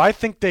know. So I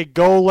think they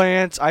go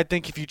Lance. I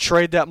think if you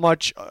trade that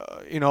much,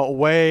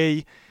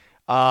 away,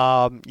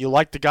 you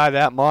like the guy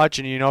that much,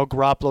 and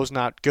Garoppolo's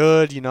not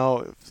good.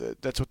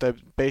 That's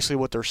basically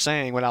what they're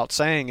saying without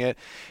saying it,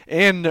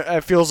 and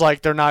it feels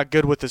like they're not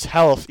good with his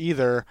health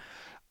either.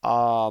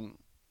 I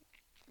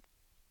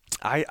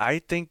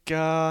think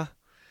I'm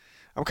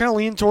kind of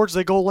leaning towards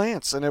they go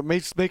Lance, and it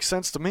makes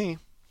sense to me.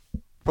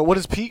 But what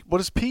does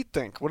Pete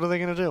think? What are they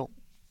going to do?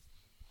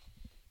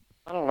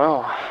 I don't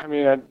know. I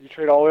mean, you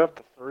trade all the way up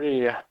to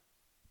 3.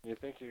 You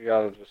think you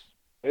got to just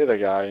pay the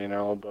guy,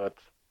 but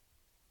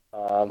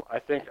I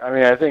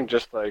think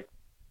just like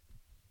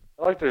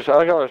I like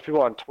how there's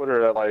people on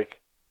Twitter that like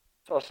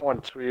saw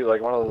someone tweet,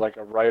 like one of the, like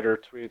a writer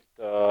tweet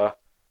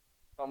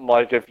something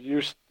like if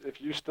you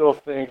still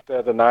think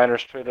that the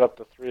Niners traded up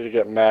to 3 to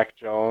get Mac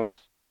Jones.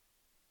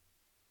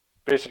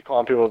 Basically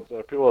calling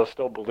the people that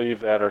still believe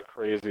that are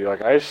crazy.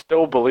 Like, I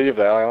still believe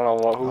that. I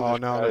don't know who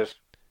guy is.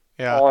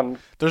 Yeah,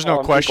 there's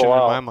no question in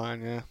my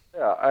mind. Yeah.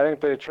 Yeah, I think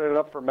they traded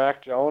up for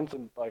Mac Jones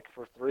and like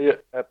for 3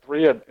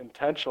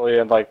 intentionally,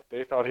 and like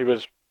they thought he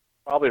was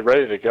probably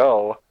ready to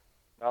go.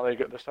 Now they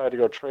decided to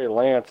go Trey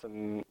Lance,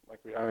 and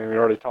we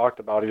already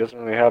talked about, he doesn't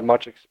really have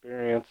much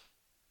experience.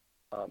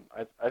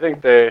 I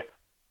think they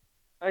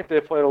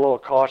played a little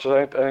cautious.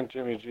 I think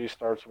Jimmy G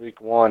starts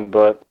week 1,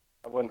 but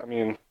I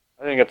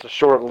think it's a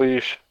short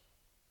leash,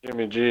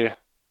 Jimmy G.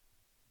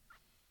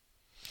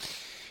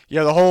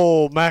 Yeah, the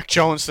whole Mac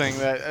Jones thing,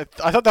 that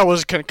I thought that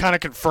was kind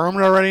of confirmed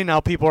already. Now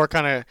people are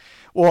kind of,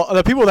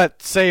 the people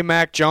that say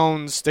Mac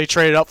Jones, they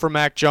traded up for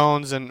Mac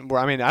Jones, and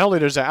I don't think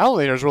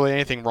there's really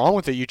anything wrong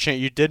with it.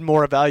 You did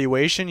more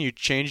evaluation, you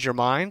changed your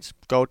minds,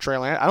 go Trey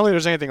Lance. I don't think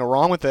there's anything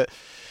wrong with it.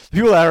 The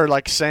people that are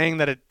like saying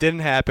that it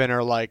didn't happen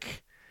are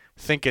like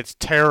think it's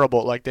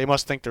terrible. Like, they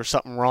must think there's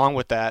something wrong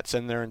with that,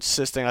 and they're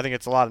insisting. I think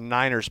it's a lot of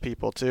Niners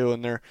people too,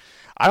 and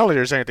I don't think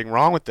there's anything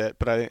wrong with it,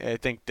 but I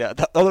think that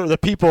the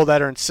people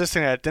that are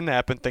insisting that it didn't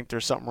happen think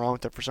there's something wrong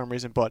with it for some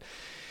reason. But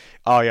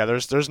oh yeah,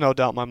 there's no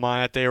doubt in my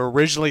mind that they were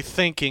originally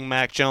thinking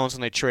Mac Jones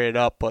when they traded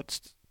up,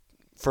 but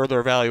further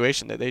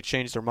evaluation that they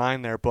changed their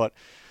mind there. But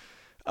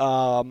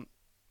yeah,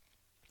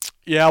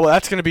 well,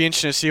 that's going to be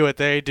interesting to see what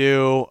they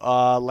do.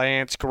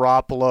 Lance,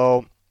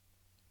 Garoppolo.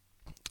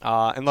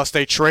 Unless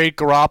they trade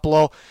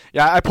Garoppolo.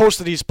 Yeah, I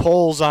posted these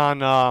polls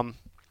on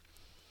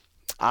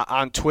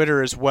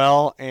Twitter as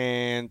well,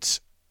 and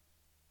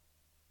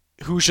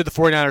who should the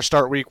 49ers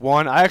start week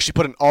 1? I actually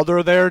put an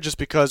other there just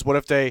because what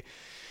if they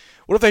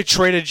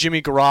traded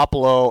Jimmy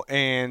Garoppolo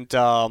and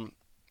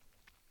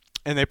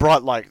they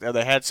brought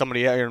they had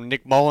somebody,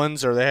 Nick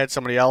Mullins, or they had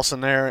somebody else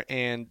in there,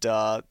 and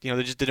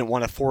they just didn't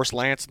want to force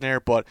Lance in there,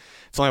 but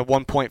it's only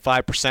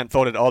 1.5%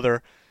 voted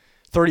other.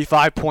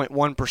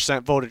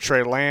 35.1% voted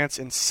Trey Lance,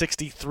 and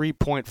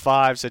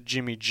 63.5% said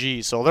Jimmy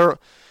G. So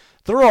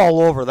they're all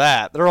over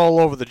that. They're all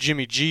over the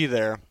Jimmy G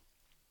there.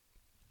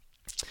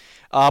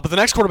 But the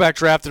next quarterback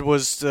drafted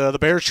was the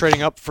Bears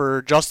trading up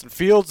for Justin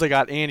Fields. They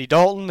got Andy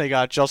Dalton. They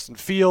got Justin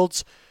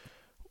Fields.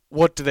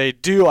 What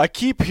do? I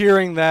keep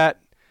hearing that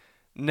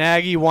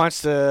Nagy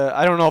wants to.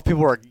 I don't know if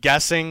people are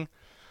guessing,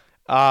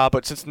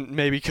 but since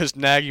maybe because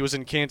Nagy was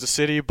in Kansas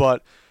City,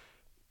 but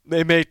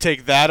they may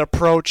take that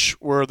approach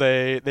where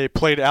they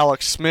played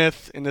Alex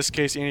Smith, in this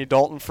case Andy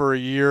Dalton, for a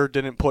year,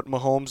 didn't put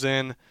Mahomes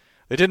in.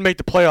 They didn't make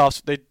the playoffs.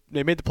 They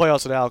made the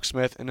playoffs with Alex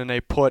Smith, and then they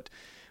put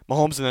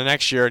Mahomes in the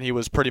next year, and he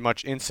was pretty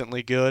much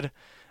instantly good.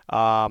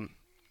 I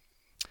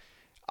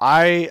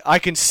I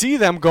can see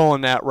them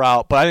going that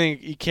route, but I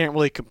think you can't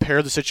really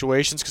compare the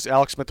situations because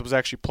Alex Smith was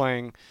actually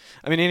playing.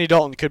 I mean, Andy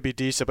Dalton could be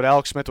decent, but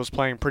Alex Smith was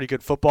playing pretty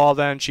good football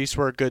then. Chiefs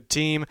were a good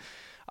team.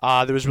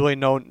 There was really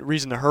no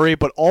reason to hurry,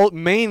 but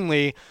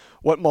mainly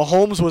what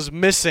Mahomes was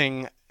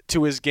missing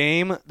to his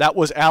game, that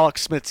was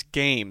Alex Smith's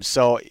game.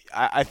 So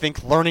I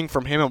think learning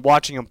from him and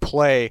watching him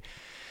play.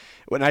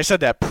 When I said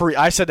that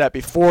I said that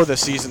before the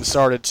season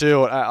started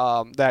too.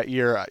 That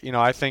year,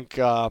 I think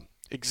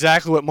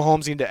exactly what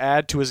Mahomes needed to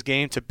add to his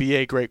game to be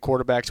a great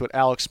quarterback. So what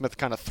Alex Smith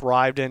kind of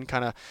thrived in,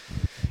 kind of,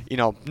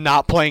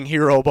 not playing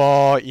hero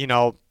ball.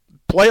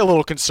 Play a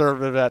little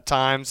conservative at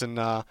times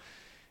and.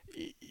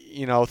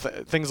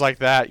 Things like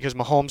that, because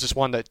Mahomes just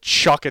wanted to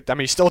chuck it. I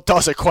mean, he still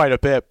does it quite a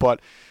bit, but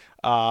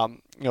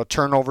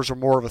turnovers are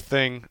more of a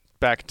thing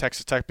back in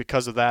Texas Tech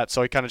because of that.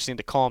 So he kind of just needed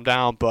to calm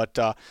down. But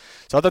so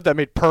I thought that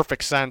made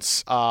perfect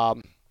sense. I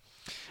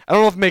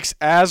don't know if it makes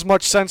as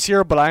much sense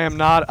here, but I am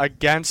not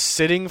against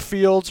sitting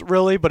Fields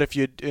really. But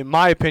in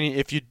my opinion,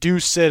 if you do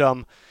sit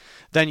him,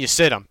 then you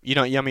sit him. You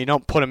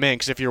don't put him in,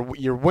 because if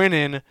you're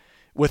winning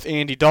with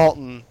Andy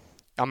Dalton,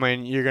 I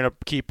mean, you're gonna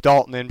keep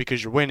Dalton in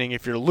because you're winning.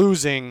 If you're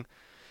losing,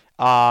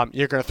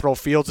 you're going to throw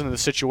Fields into the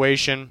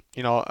situation.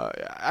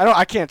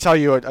 I can't tell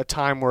you a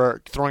time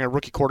where throwing a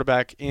rookie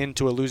quarterback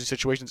into a losing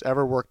situation has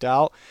ever worked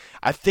out.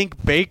 I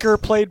think Baker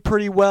played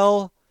pretty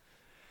well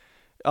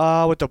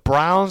with the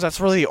Browns. That's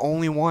really the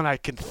only one I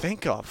can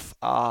think of.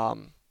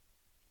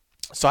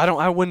 So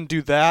I wouldn't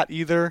do that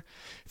either.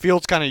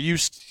 Fields kind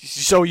of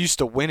so used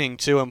to winning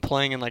too and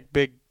playing in like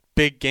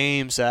big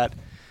games that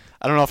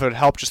I don't know if it would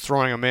help just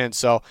throwing him in.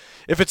 So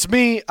if it's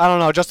me, I don't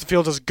know. Justin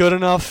Fields is good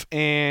enough,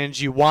 and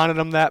you wanted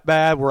him that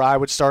bad where I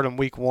would start him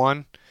week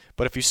 1.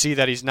 But if you see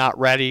that he's not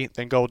ready,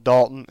 then go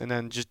Dalton, and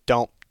then just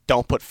don't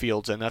put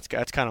Fields in. That's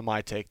kind of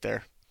my take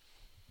there.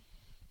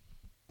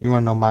 You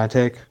want to know my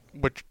take?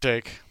 What's your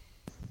take?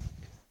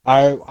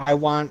 I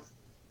want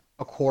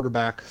a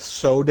quarterback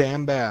so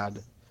damn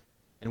bad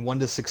and one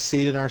to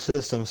succeed in our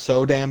system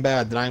so damn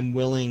bad that I'm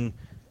willing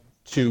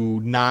to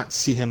not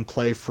see him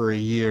play for a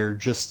year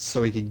just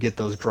so he could get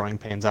those growing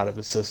pains out of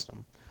his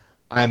system.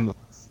 I think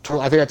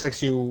I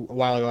texted you a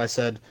while ago. I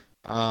said,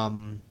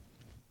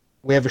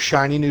 we have a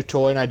shiny new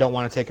toy, and I don't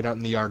want to take it out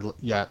in the yard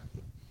yet.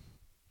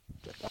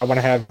 I want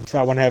to have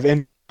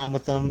in time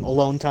with them,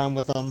 alone time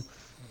with them,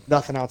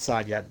 nothing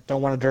outside yet.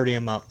 Don't want to dirty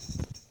him up.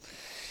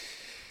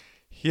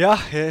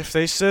 Yeah, if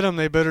they sit him,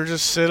 they better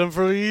just sit him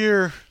for the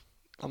year.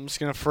 I'm just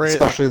gonna phrase,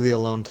 especially the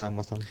alone time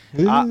with them.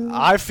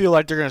 I feel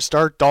like they're gonna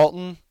start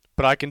Dalton.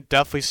 But I can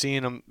definitely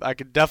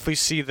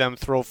see them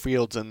throw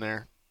Fields in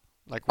there.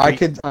 I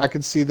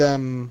could see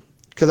them,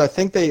 because I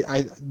think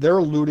they're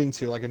alluding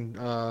to, like in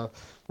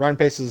Ryan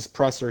Pace's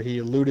presser, he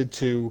alluded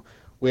to,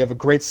 we have a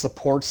great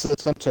support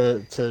system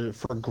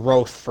for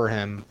growth for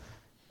him,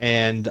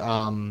 and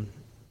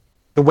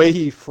the way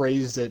he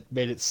phrased it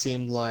made it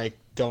seem like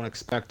don't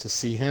expect to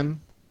see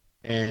him,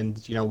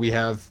 and we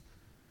have,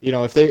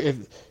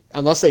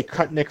 unless they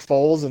cut Nick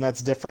Foles, and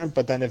that's different.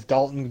 But then if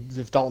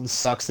Dalton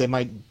sucks,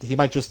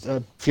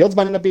 Fields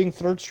might end up being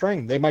third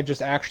string. They might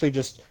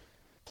just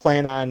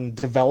plan on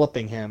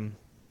developing him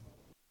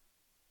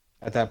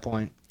at that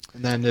point.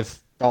 And then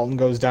if Dalton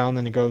goes down,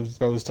 then he goes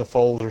to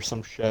Foles or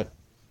some shit.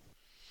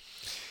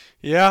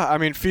 Yeah, I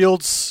mean,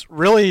 Fields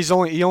really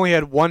he only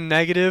had one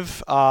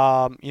negative,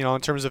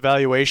 in terms of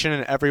evaluation,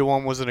 and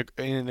everyone was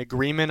in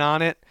agreement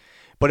on it.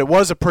 But it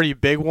was a pretty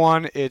big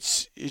one. He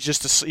was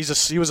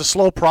a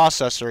slow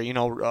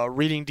processor,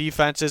 reading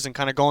defenses and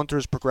kind of going through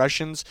his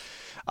progressions.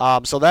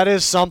 So that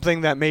is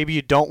something that maybe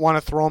you don't want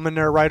to throw him in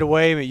there right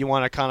away. But you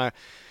want to kind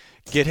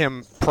of get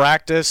him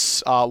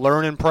practice,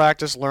 learn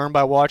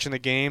by watching the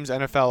games,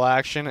 NFL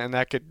action, and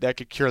that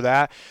could cure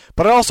that.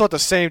 But also at the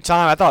same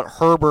time, I thought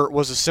Herbert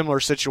was a similar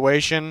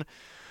situation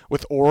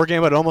with Oregon,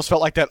 but it almost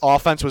felt like that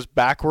offense was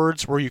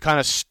backwards, where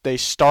they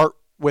start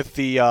with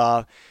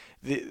the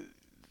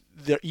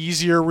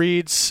easier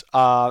reads,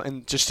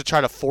 and just to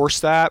try to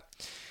force that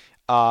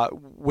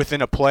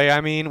within a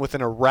play.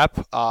 Within a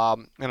rep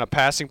and a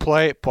passing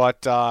play.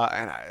 But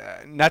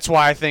and that's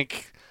why I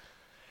think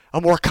a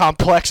more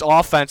complex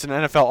offense, an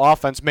NFL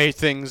offense, made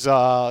things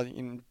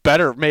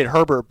better, made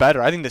Herbert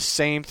better. I think the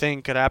same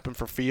thing could happen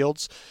for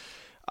Fields.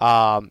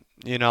 So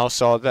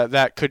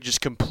that could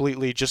just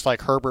completely, just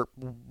like Herbert,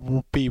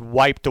 be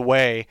wiped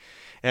away,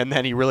 and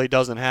then he really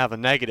doesn't have a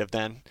negative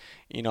then.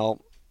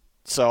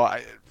 So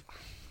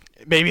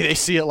maybe they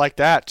see it like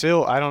that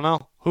too. I don't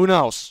know. Who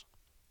knows?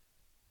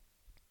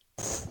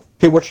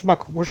 Hey, what should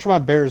my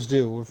Bears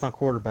do with my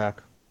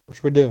quarterback? What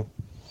should we do?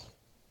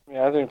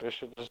 Yeah, I think they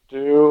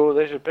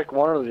should pick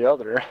one or the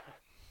other.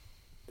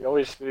 You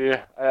always see.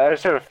 I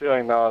just have a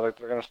feeling though, like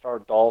they're gonna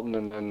start Dalton,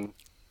 and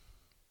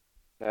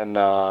then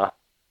I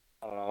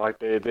don't know, like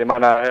they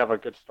might not have a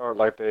good start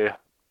like they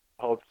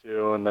hope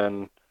to, and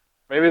then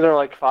maybe they're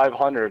like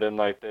 500, and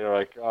like they're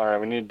like, all right,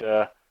 we need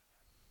to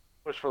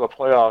push for the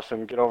playoffs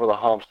and get over the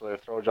hump, so they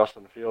throw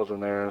Justin Fields in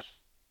there. It's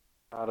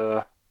not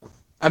a...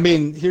 I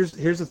mean, here's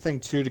the thing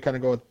too, to kind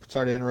of go with,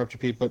 sorry to interrupt you,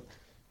 Pete, but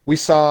we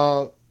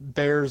saw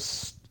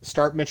Bears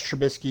start Mitch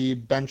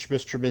Trubisky, bench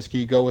Mitch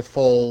Trubisky, go with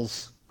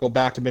Foles, go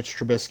back to Mitch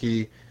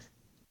Trubisky,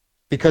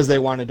 because they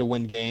wanted to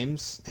win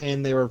games,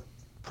 and they were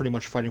pretty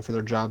much fighting for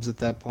their jobs at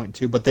that point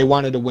too. But they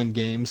wanted to win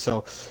games,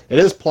 so it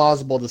is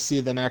plausible to see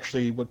them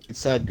actually, what you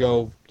said,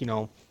 go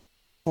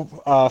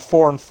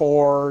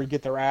 4-4,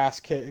 get their ass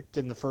kicked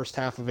in the first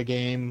half of a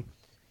game,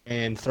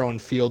 and throw in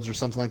Fields or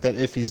something like that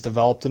if he's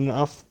developed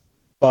enough.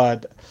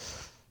 But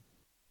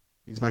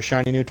he's my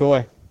shiny new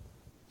toy.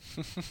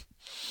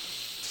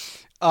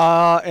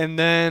 And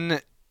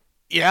then,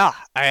 yeah,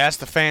 I asked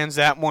the fans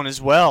that one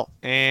as well,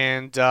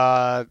 and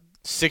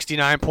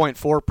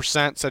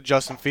 69.4% said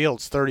Justin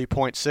Fields,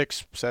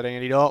 30.6% said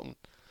Andy Dalton.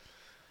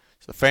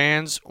 So the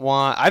fans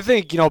want, I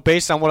think,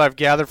 based on what I've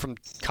gathered from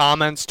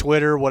comments,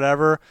 Twitter,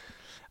 whatever,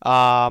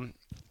 I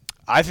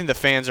think the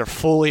fans are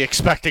fully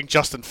expecting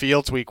Justin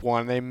Fields week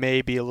 1. They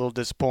may be a little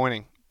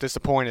disappointed.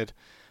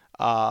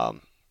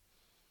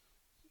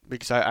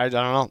 Because I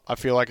don't know. I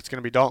feel like it's going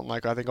to be Dalton,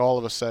 like I think all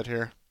of us said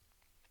here.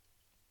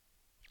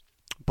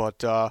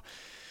 But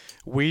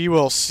we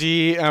will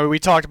see. We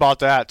talked about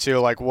that too.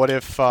 Like, what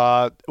if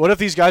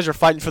these guys are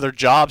fighting for their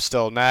jobs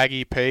still?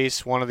 Nagy,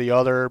 Pace, one or the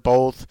other,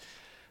 both.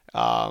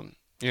 And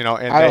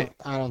I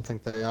don't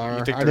think they are.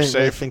 You think I they're didn't really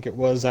safe? think it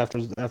was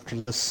after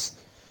this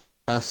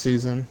past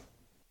season.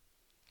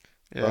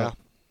 Yeah. But,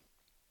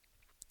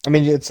 I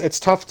mean, it's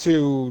tough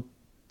to,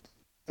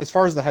 as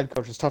far as the head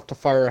coach, it's tough to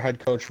fire a head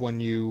coach when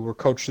you were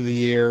coach of the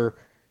year,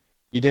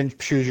 you didn't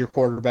choose your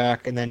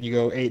quarterback, and then you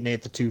go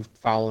 8-8 the 2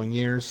 following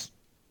years.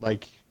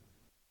 Like,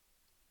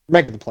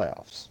 making the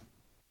playoffs.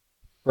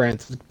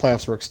 Granted, the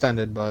playoffs were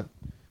extended, but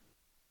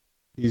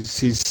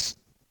he's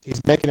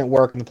making it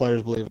work, and the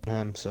players believe in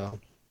him. So,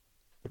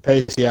 the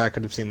Pace, I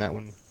could have seen that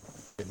one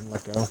getting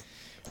let go.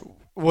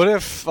 What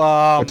if?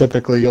 But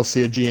typically, you'll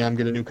see a GM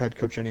get a new head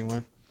coach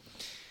anyway.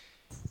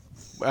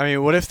 I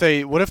mean, what if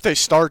they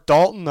start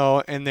Dalton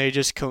though, and they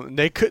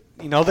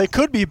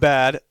could be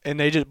bad,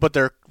 and but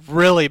they're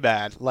really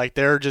bad. Like,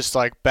 they're just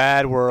like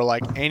bad, where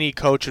like any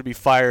coach would be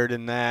fired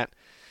in that.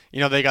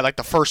 They got like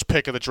the first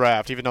pick of the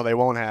draft, even though they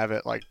won't have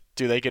it. Like,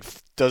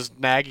 does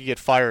Nagy get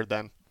fired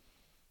then?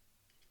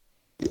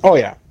 Oh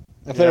yeah,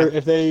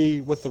 if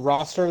they with the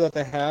roster that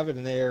they have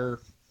and their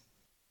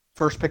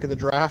first pick of the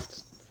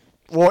draft.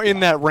 Well, in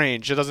that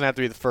range, it doesn't have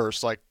to be the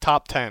first, like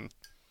top 10.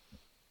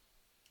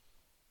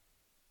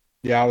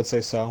 Yeah, I would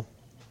say so.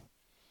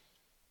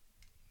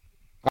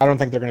 I don't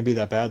think they're going to be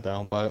that bad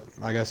though, but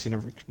I guess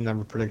you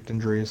never predict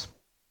injuries.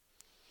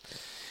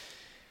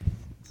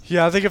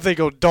 Yeah, I think if they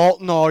go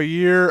Dalton all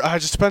year, it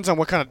just depends on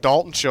what kind of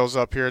Dalton shows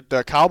up here.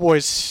 The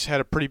Cowboys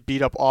had a pretty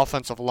beat-up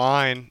offensive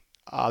line.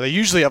 They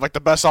usually have like the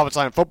best offensive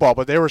line in football,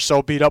 but they were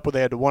so beat up where they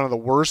had one of the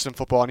worst in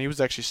football, and he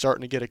was actually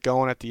starting to get it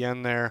going at the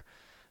end there.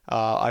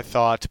 I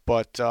thought,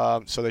 but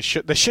so they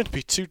shouldn't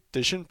be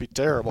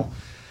terrible.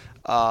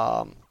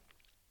 But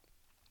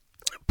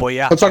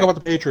yeah, Let's talk about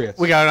the Patriots.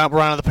 we got an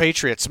round of the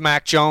Patriots.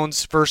 Mac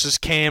Jones versus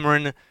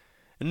Cameron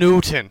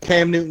Newton.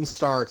 Cam Newton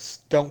starts.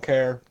 Don't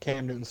care.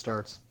 Cam Newton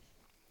starts.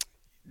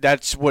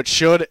 That's what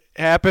should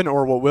happen,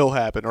 or what will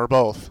happen, or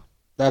both.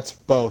 That's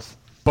both.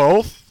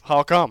 Both?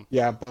 How come?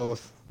 Yeah,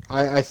 both.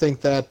 I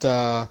think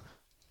that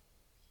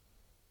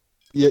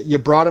you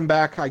brought him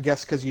back, I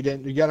guess, because you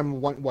got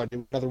him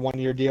another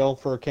 1-year deal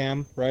for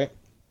Cam, right?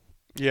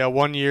 Yeah,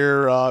 1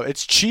 year.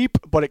 It's cheap,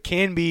 but it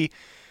can be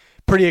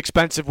pretty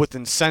expensive with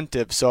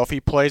incentives. So if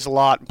he plays a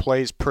lot and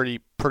plays pretty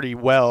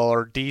well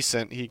or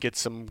decent, he gets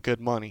some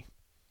good money.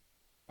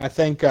 I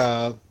think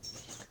a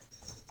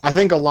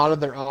lot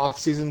of their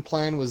off-season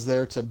plan was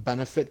there to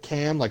benefit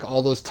Cam, like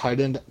all those tight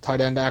end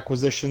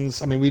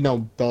acquisitions. I mean, we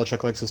know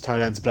Belichick likes his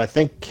tight ends, but I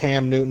think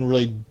Cam Newton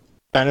really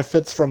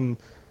benefits from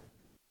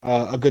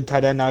a good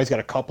tight end. Now he's got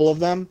a couple of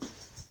them.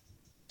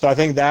 So I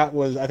think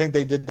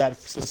they did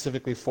that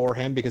specifically for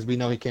him, because we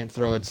know he can't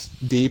throw it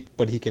deep,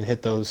 but he can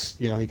hit those,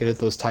 he can hit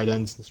those tight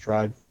ends in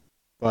stride.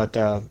 But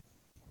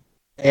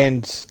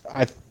and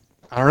I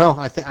don't know.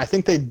 I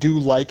think they do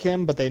like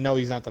him, but they know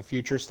he's not the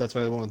future, so that's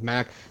why they went with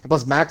Mac. And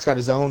plus, Mac's got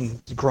his own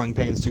growing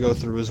pains to go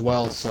through as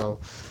well. So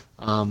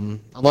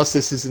unless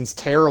this season's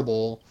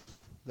terrible,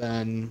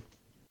 then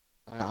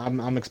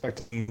I'm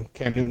expecting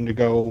Cam Newton to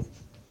go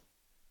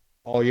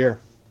all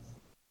year.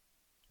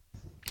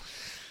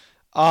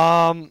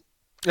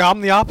 Yeah,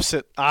 I'm the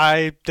opposite.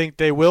 I think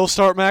they will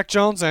start Mac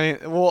Jones.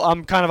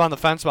 I'm kind of on the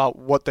fence about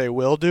what they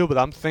will do, but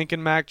I'm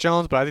thinking Mac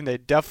Jones. But I think they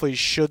definitely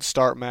should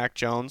start Mac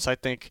Jones. I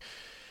think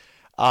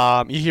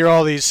you hear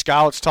all these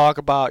scouts talk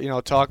about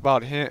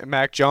him,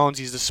 Mac Jones.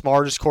 He's the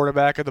smartest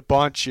quarterback of the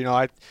bunch.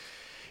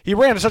 He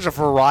ran such a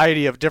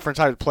variety of different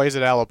types of plays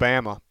at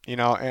Alabama.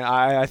 And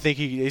I think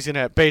he's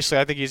gonna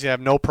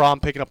have no problem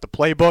picking up the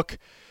playbook.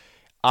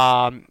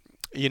 And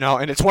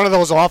it's one of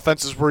those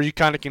offenses where you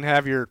kind of can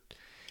have your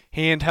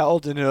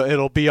handheld and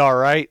it'll be all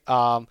right.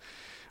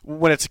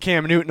 When it's a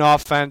Cam Newton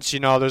offense,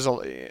 I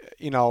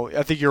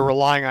think you're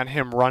relying on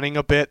him running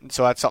a bit, and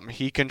so that's something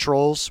he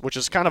controls, which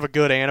is kind of a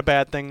good and a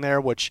bad thing there.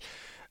 Which,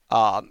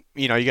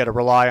 you got to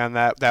rely on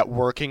that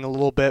working a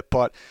little bit.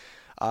 But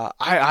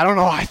I don't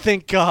know. I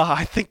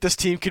think this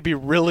team could be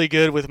really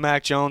good with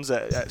Mac Jones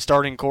at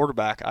starting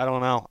quarterback. I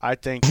don't know. I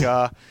think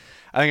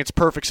it's a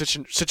perfect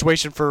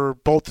situation for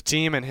both the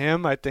team and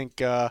him. I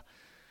think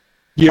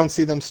you don't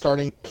see them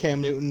starting Cam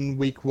Newton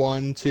week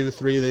 1, 2,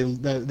 3.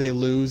 They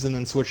lose and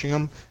then switching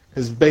them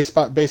because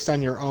based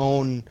on your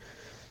own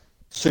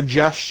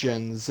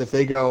suggestions, if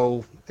they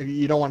go,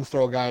 you don't want to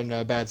throw a guy in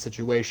a bad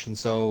situation.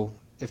 So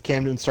if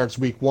Cam Newton starts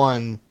week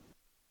 1.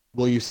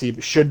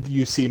 Should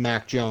you see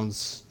Mac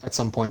Jones at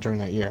some point during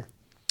that year?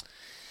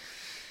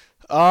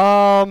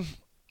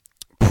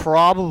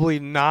 Probably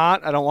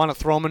not. I don't want to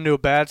throw him into a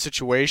bad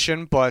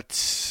situation,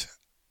 but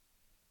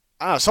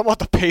I don't know, something about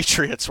the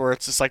Patriots where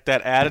it's just like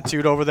that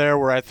attitude over there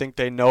where I think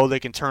they know they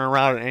can turn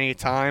around at any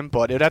time,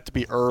 but it'd have to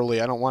be early.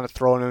 I don't want to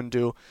throw him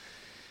into,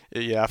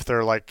 if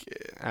they're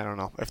like, I don't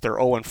know, if they're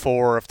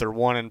 0-4, if they're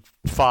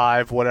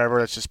 1-5,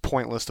 whatever, it's just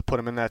pointless to put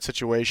them in that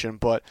situation,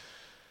 but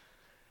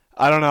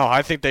I don't know.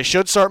 I think they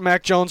should start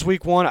Mac Jones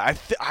week 1. I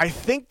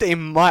think they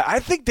might. I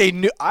think they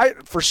knew.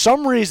 For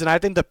some reason, I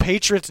think the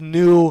Patriots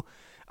knew.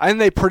 I think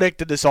they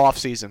predicted this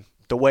offseason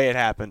the way it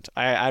happened.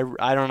 I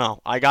don't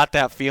know. I got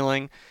that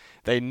feeling.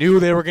 They knew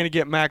they were going to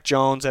get Mac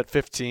Jones at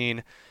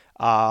 15.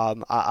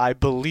 I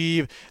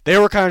believe they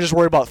were kind of just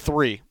worried about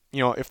 3.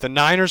 If the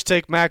Niners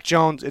take Mac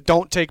Jones,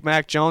 don't take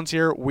Mac Jones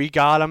here. We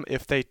got him.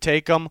 If they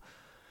take him,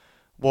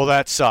 well,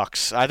 that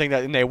sucks. I think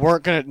that and they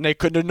weren't gonna. They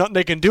couldn't. There's nothing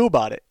they can do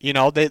about it.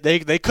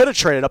 They could have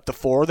traded up to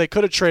 4. They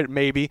could have traded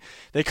maybe.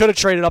 They could have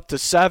traded up to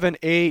 7,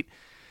 8,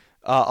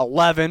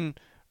 11,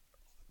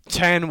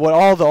 10.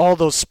 All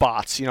those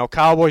spots.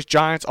 Cowboys,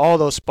 Giants, all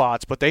those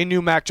spots. But they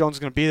knew Mac Jones was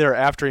gonna be there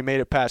after he made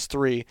it past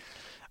 3.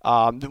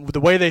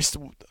 The way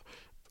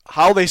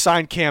how they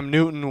signed Cam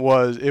Newton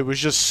was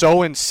just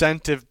so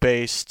incentive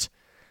based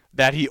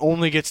that he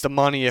only gets the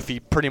money if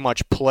he pretty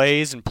much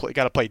plays and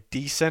got to play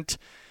decent.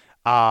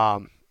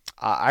 I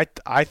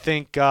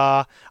think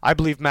I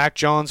believe Mac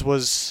Jones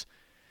was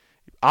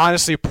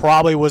honestly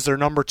probably was their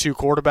number 2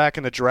 quarterback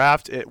in the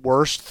draft, at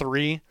worst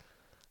 3.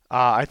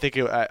 I think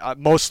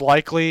most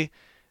likely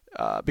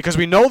because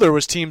we know there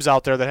was teams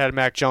out there that had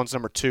Mac Jones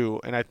number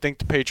 2, and I think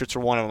the Patriots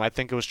were one of them. I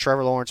think it was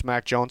Trevor Lawrence,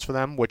 Mac Jones for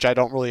them, which I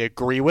don't really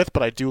agree with,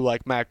 but I do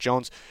like Mac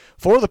Jones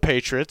for the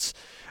Patriots.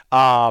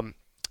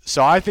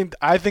 So I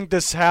think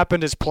this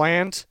happened as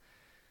planned.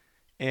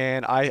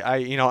 And I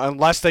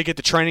unless they get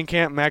to training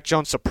camp, Mac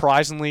Jones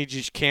surprisingly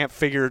just can't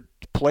figure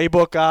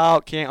playbook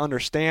out, can't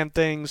understand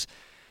things.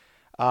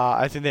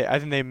 I think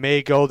they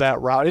may go that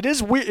route. It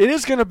is weird. It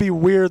is going to be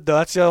weird though.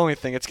 That's the only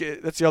thing.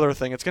 That's the other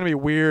thing. It's going to be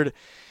weird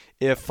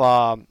if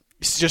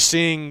just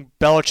seeing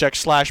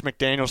Belichick /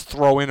 McDaniels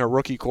throw in a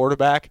rookie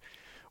quarterback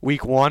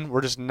week 1.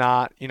 We're just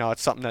not.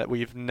 It's something that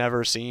we've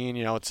never seen.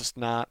 It's just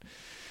not.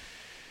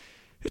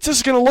 It's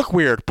just going to look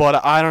weird,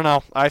 but I don't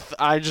know.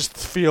 I just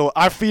feel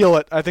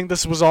it. I think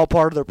this was all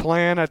part of their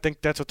plan. I think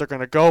that's what they're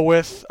going to go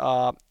with.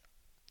 I'm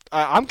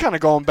kind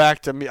of going back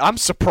to me. I'm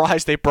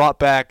surprised they brought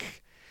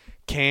back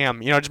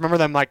Cam. Just remember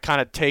them like kind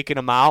of taking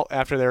him out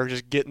after they were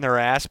just getting their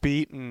ass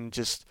beat and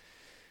just,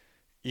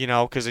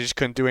 because they just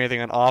couldn't do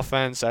anything on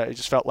offense. I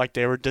just felt like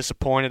they were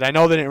disappointed. I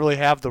know they didn't really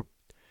have the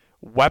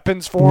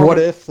weapons for him. What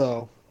if,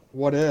 though?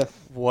 What if?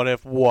 What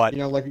if what?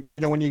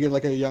 When you get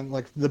like a young,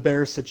 like the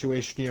Bears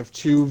situation, you have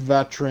 2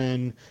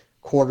 veteran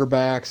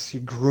quarterbacks,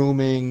 you're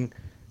grooming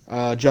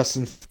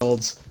Justin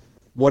Fields.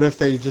 What if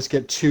they just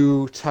get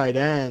 2 tight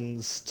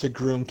ends to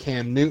groom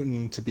Cam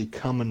Newton to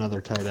become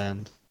another tight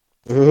end?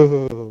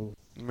 Ooh.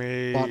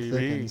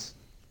 Maybe.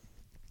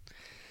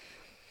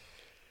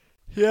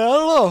 Yeah, I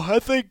don't know. I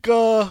think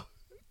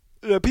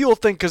people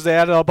think because they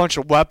added a bunch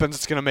of weapons,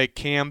 it's going to make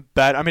Cam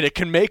better. I mean, it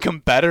can make him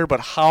better, but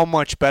how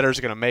much better is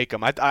it going to make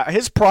him?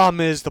 His problem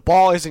is the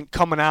ball isn't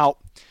coming out.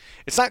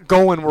 It's not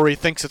going where he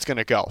thinks it's going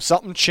to go.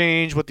 Something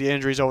changed with the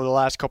injuries over the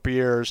last couple of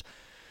years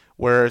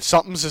where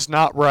something's just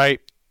not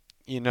right,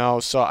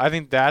 So I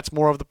think that's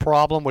more of the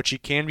problem, which he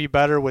can be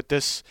better with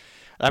this.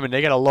 I mean,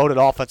 they got a loaded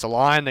offensive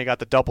line. They got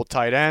the double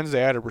tight ends.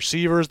 They added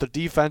receivers. The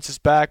defense is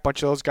back. A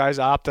bunch of those guys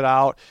opted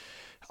out.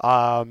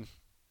 But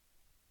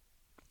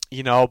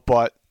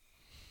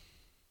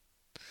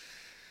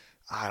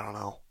I don't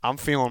know. I'm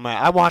feeling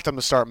Mac. I want them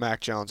to start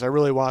Mac Jones. I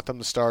really want them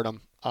to start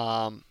him.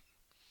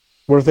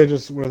 What if they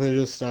just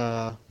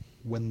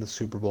win the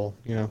Super Bowl?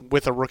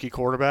 With a rookie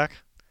quarterback.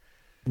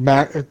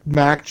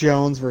 Mac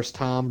Jones versus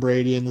Tom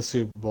Brady in the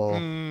Super Bowl.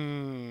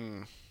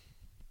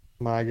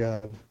 My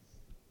God.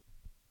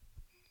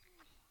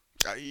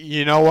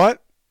 You know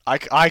what?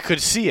 I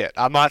could see it.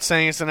 I'm not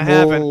saying it's going to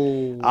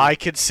happen. I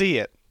could see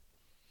it.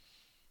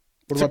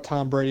 What about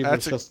Tom Brady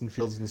versus Justin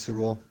Fields in the Super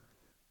Bowl?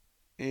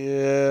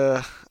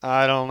 Yeah,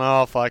 I don't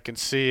know if I can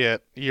see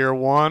it. Year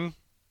 1.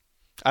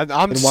 Then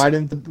why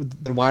didn't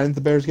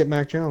the Bears get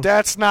Mac Jones?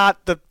 That's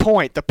not the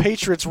point. The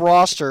Patriots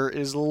roster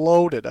is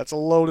loaded. That's a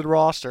loaded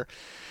roster.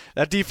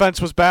 That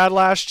defense was bad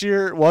last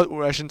year.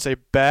 Well, I shouldn't say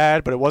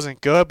bad, but it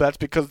wasn't good. But that's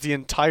because the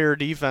entire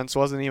defense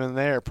wasn't even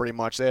there pretty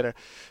much. They had a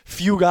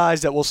few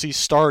guys that we'll see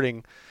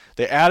starting.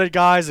 They added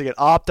guys. They get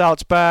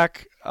opt-outs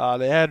back.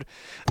 They had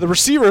the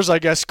receivers, I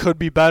guess, could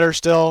be better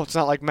still. It's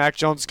not like Mac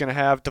Jones is going to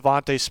have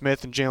Devontae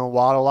Smith and Jalen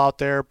Waddle out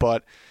there,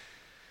 but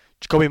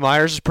Jacoby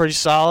Myers is pretty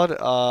solid.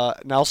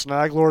 Nelson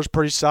Aguilar is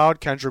pretty solid.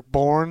 Kendrick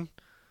Bourne,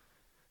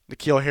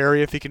 N'Keal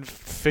Harry, if he can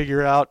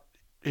figure out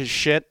his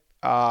shit.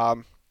 They got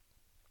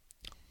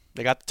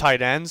the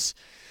tight ends.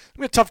 It's going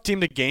to be a tough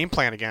team to game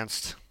plan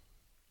against.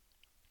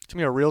 It's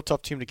going to be a real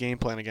tough team to game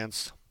plan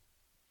against.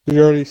 Did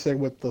you already say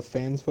what the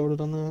fans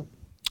voted on that?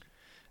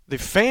 The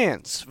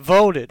fans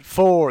voted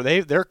for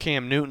they're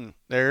Cam Newton.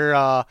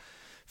 They're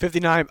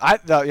 59.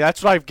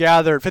 That's what I've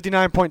gathered.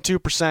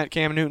 59.2%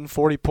 Cam Newton,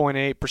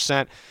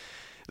 40.8%.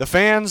 The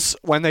fans,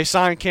 when they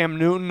signed Cam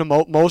Newton,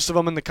 most of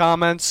them in the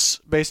comments,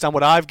 based on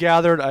what I've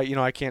gathered,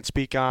 I can't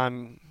speak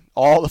on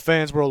all the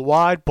fans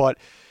worldwide, but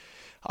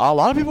a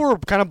lot of people were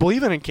kind of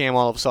believing in Cam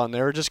all of a sudden.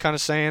 They were just kind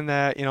of saying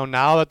that,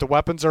 now that the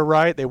weapons are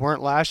right, they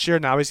weren't last year.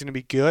 Now he's going to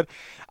be good.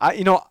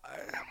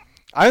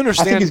 I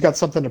understand. I think he's got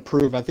something to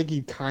prove. I think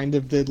he kind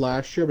of did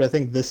last year, but I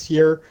think this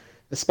year,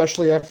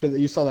 especially after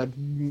you saw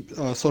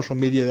that social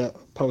media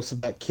post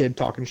of that kid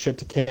talking shit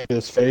to Cam to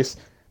his face,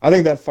 I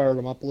think that fired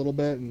him up a little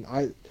bit. And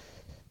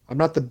I'm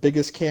not the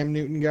biggest Cam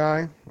Newton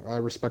guy. I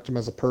respect him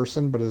as a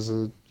person, but as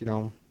a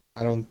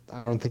I don't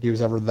think he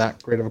was ever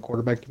that great of a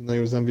quarterback, even though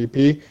he was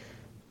MVP.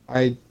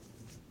 I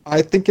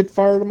think it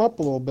fired him up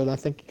a little bit. I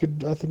think he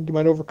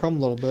might overcome a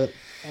little bit.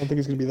 I don't think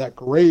he's going to be that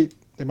great.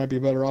 They might be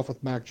better off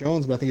with Mac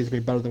Jones, but I think he's going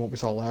to be better than what we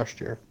saw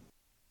last year.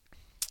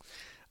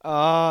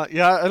 I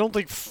don't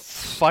think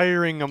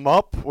firing him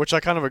up, which I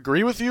kind of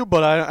agree with you,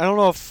 but I don't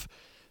know if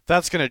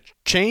that's going to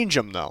change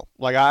him though.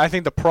 Like I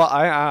think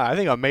I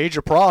think a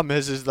major problem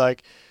is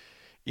like,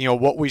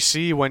 what we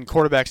see when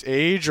quarterbacks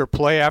age or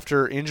play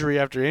after injury,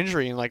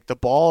 and like the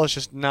ball is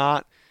just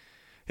not.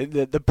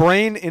 The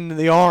brain in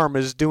the arm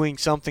is doing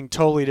something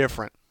totally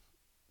different.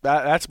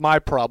 That's my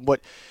problem.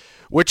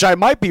 Which I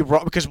might be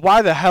wrong, because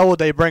why the hell would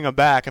they bring him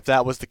back if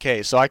that was the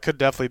case? So I could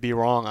definitely be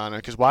wrong on it,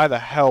 because why the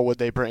hell would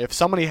they bring... If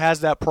somebody has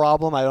that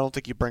problem, I don't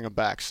think you bring him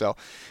back. So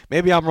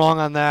maybe I'm wrong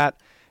on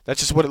that. That's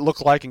just what it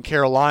looked like in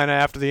Carolina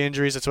after the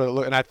injuries. That's what it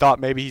looked, and I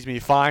thought maybe he's going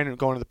to be fine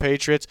going to the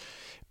Patriots.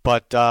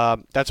 But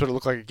that's what it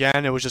looked like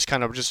again. It was just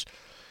kind of just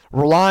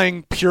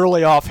relying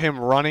purely off him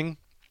running.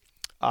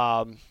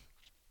 But...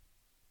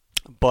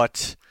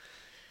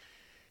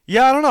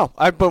 yeah, I don't know.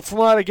 But from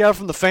what I gather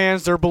from the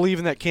fans, they're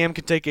believing that Cam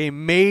can take a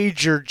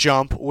major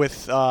jump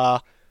with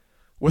the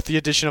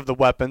addition of the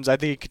weapons. I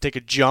think he could take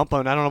a jump,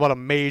 and I don't know about a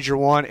major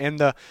one.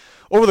 And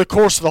over the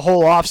course of the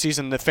whole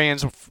offseason,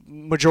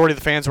 majority of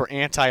the fans were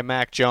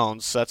anti-Mac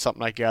Jones. So that's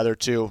something I gather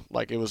too.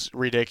 Like, it was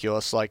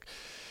ridiculous. Like,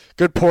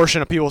 good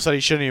portion of people said he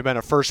shouldn't have been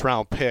a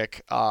first-round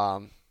pick,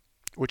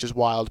 which is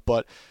wild.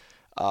 But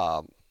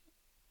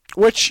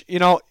which,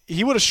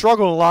 he would have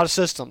struggled in a lot of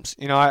systems.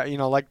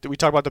 Like we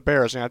talked about the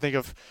Bears. I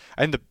think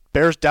the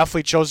Bears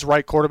definitely chose the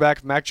right quarterback.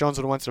 If Mac Jones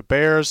would have went to the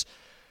Bears.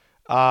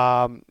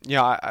 I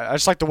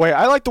just like the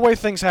way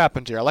things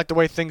happened here. I like the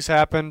way things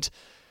happened,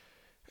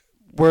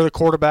 where the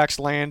quarterbacks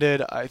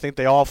landed. I think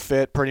they all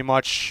fit pretty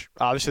much.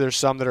 Obviously, there's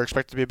some that are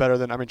expected to be better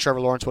than. Trevor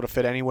Lawrence would have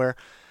fit anywhere.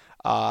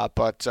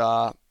 But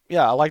I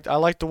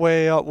like the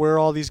way where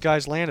all these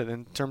guys landed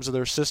in terms of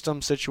their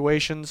system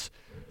situations.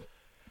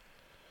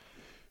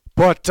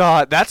 But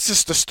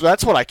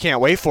that's what I can't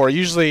wait for.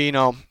 Usually,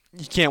 you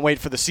can't wait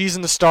for the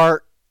season to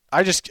start.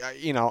 I just,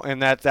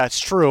 and that's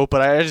true.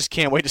 But I just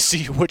can't wait to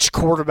see which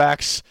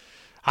quarterbacks,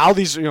 how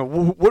these,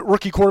 what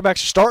rookie quarterbacks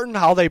are starting,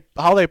 how they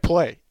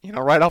play.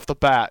 Right off the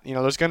bat.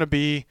 There's gonna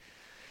be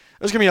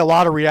a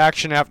lot of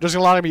reaction after. There's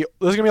gonna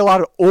be a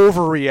lot of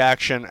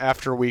overreaction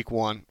after week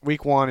one.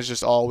 Week one is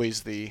just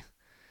always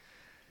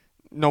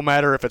no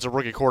matter if it's a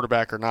rookie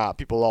quarterback or not,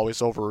 people always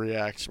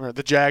overreact. Remember,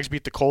 the Jags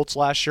beat the Colts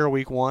last year,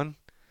 week one.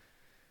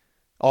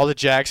 All the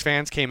Jags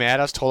fans came at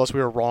us, told us we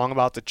were wrong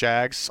about the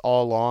Jags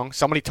all along.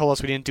 Somebody told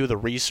us we didn't do the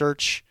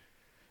research.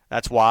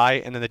 That's why.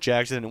 And then the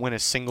Jags didn't win a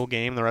single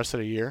game the rest of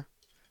the year.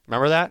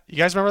 Remember that? You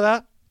guys remember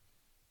that?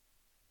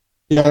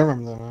 Yeah, I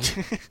remember that,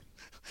 man.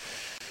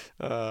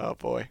 Oh,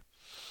 boy.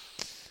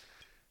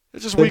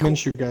 It's just big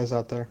Minshew guys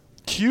out there.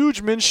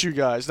 Huge Minshew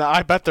guys. Now,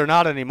 I bet they're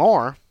not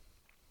anymore.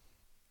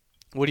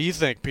 What do you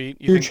think, Pete?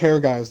 Huge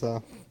hair guys,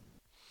 though.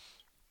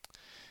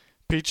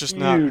 Pete's just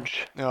not.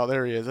 Huge. Oh,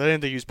 there he is. I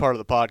didn't think he was part of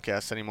the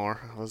podcast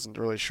anymore. I wasn't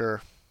really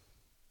sure.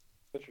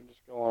 What you're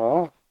just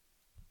going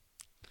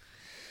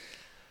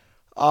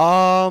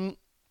on?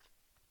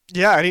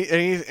 Yeah.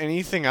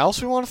 Anything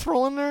else we want to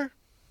throw in there?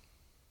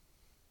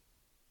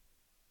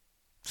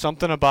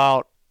 Something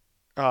about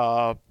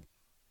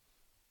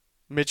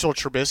Mitchell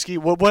Trubisky.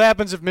 What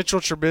happens if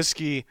Mitchell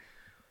Trubisky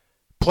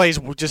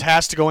just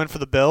has to go in for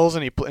the Bills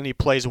and he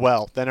plays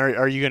well? Then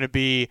are you going to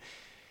be?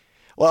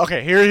 Well,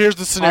 okay. Here's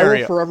the scenario.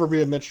 I will forever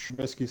be a Mitch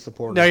Trubisky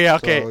supporter. No, yeah,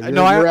 okay. So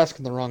you're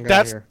asking the wrong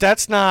guy here.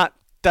 That's not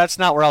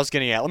where I was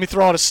getting at. Let me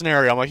throw out a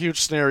scenario. I'm a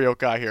huge scenario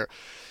guy here.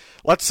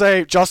 Let's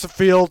say Justin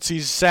Fields,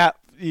 he's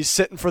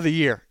sitting for the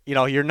year.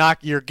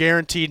 You're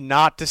guaranteed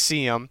not to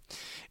see him,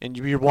 and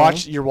you're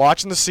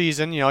watching the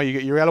season. You know,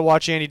 you got to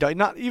watch Andy Dalton.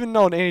 Not even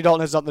though Andy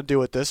Dalton has nothing to do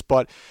with this,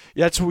 but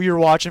that's who you're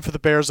watching for the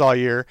Bears all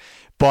year.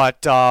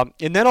 But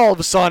and then all of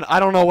a sudden, I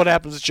don't know what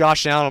happens with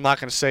Josh Allen. I'm not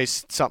going to say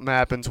something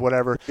happens,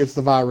 whatever. It's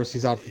the virus.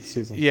 He's out for the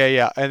season.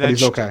 Yeah. And then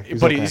he's okay.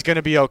 He's going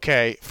to be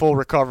okay. Full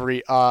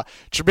recovery.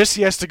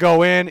 Trubisky has to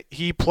go in.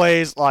 He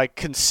plays like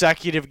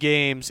consecutive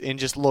games and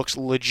just looks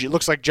legit.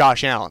 Looks like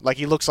Josh Allen. Like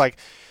he looks like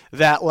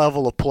that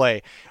level of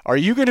play. Are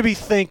you going to be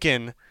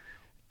thinking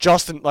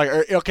Justin?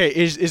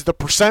 Is the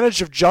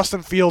percentage of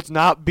Justin Fields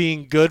not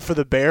being good for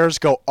the Bears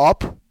go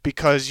up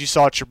because you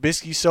saw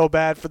Trubisky so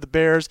bad for the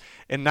Bears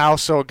and now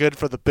so good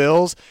for the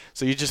Bills?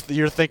 So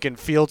you're thinking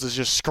Fields is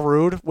just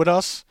screwed with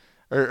us,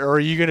 or are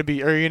you going to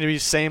be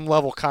same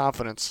level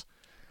confidence?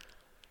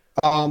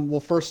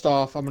 Well, first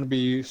off, I'm going to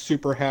be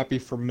super happy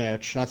for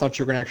Mitch. And I thought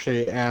you were going to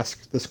actually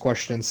ask this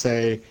question and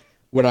say,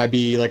 would I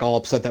be like all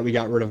upset that we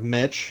got rid of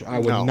Mitch? I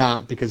would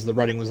not, because the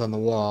writing was on the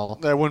wall.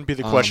 That wouldn't be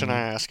the question I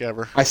ask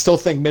ever. I still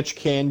think Mitch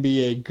can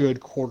be a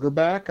good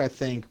quarterback. I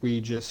think he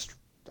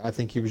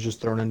was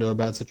just thrown into a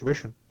bad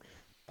situation.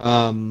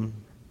 My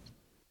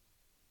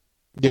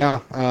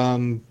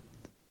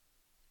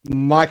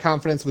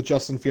confidence with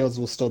Justin Fields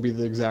will still be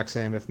the exact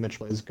same if Mitch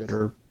plays good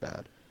or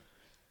bad.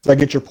 So I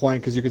get your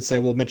point, because you could say,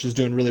 well, Mitch is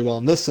doing really well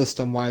in this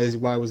system. Why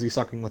was he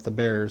sucking with the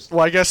Bears?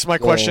 Well, I guess my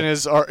question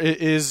is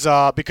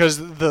because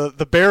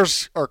the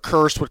Bears are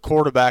cursed with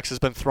quarterbacks has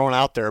been thrown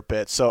out there a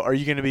bit. So are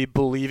you going to be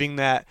believing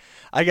that?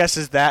 I guess,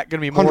 is that going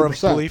to be more 100%.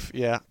 Of a belief?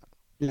 Yeah.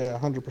 Yeah,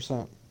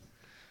 100%.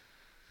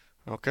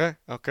 Okay.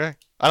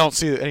 I don't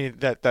see any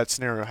that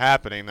scenario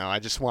happening, though. I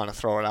just want to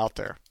throw it out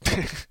there.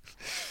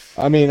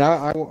 I mean,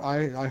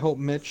 I hope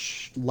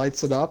Mitch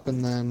lights it up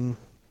and then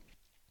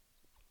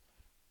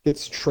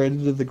gets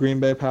traded to the Green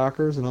Bay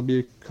Packers and he'll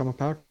become a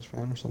Packers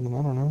fan or something.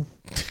 I don't know.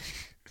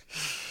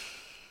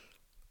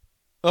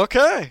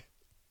 Okay.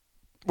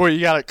 Well,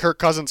 you got a Kirk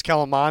Cousins,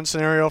 Kellen Mond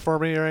scenario for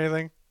me or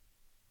anything?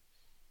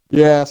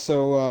 Yeah,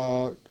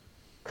 so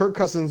Kirk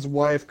Cousins'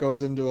 wife goes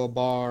into a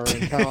bar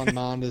and Kellen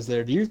Mond is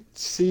there. Do you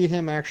see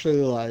him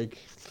actually like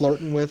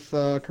flirting with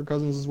Kirk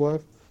Cousins'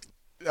 wife?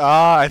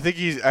 I think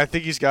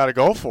he's got to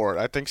go for it.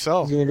 I think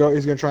so.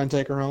 He's gonna try and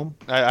take her home.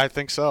 I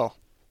think so.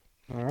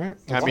 All right.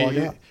 I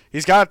mean,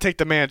 he's got to take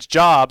the man's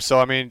job. So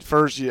I mean,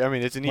 first,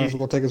 it's an easy. Might as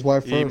well take his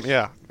wife first.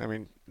 Yeah, I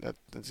mean,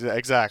 that's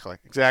exactly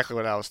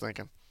what I was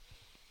thinking.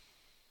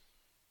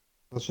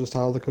 That's just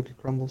how the cookie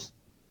crumbles.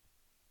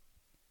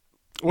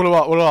 What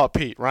about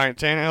Pete? Ryan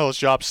Tannehill, his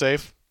job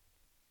safe?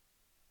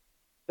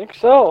 I think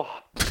so.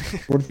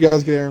 What if you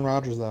guys get Aaron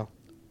Rodgers though?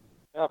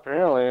 Yeah,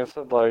 apparently it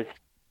said like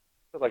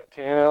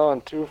Tannehill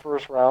and 2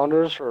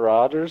 first-rounders for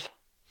Rodgers.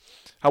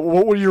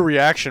 What would your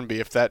reaction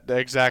be if that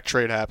exact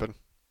trade happened?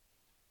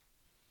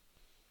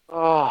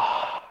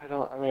 Oh, I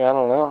don't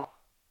know.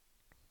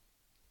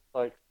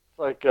 Like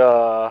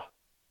the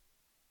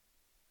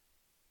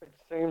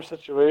same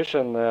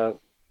situation that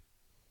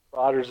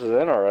Rodgers is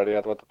in already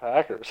with the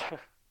Packers.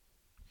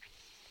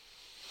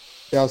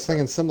 Yeah, I was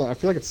thinking similar. I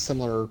feel like it's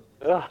similar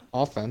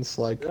offense.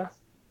 Yeah.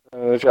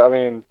 I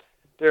mean,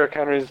 Derrick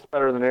Henry's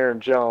better than Aaron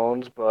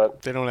Jones,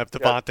 but they don't have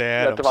Devontae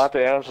Adams. Yeah,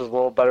 Devontae Adams is a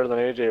little better than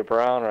A.J.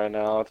 Brown right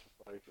now. It's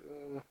like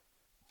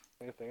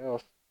anything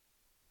else.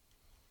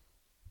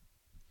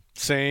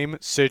 Same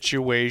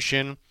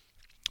situation,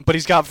 but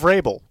he's got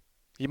Vrabel.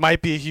 He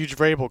might be a huge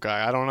Vrabel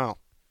guy. I don't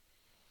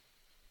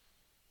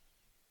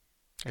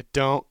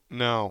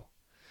know.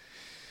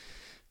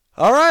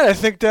 All right, I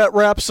think that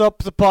wraps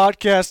up the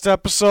podcast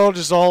episode.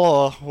 Just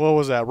all what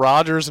was that?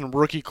 Rodgers and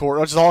rookie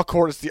quarter. It's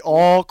the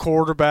all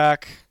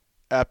quarterback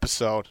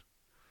episode.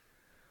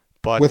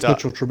 But with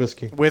Mitchell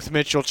Trubisky. With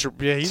Mitchell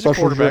Trubisky. Yeah, he's a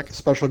quarterback.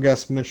 Special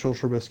guest Mitchell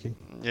Trubisky.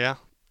 Yeah.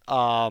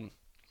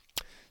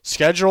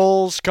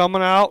 Schedule's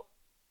coming out.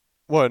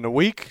 What, in a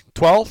week?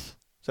 12th?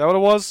 Is that what it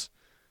was?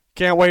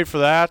 Can't wait for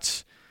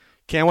that.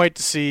 I can't wait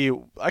to see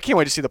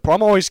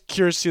I'm always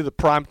curious to see the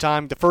prime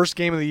time, the first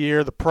game of the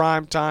year, the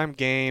prime time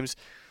games.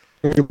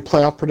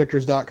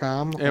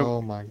 PlayoffPredictors.com.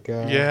 Oh my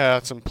god. Yeah,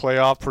 it's in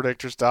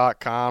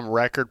PlayoffPredictors.com.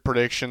 Record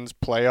predictions,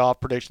 playoff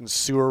predictions,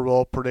 Super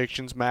Bowl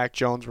predictions, Mac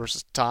Jones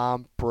versus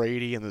Tom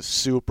Brady in the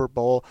Super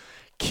Bowl.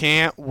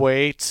 Can't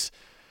wait.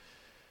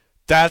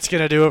 That's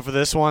going to do it for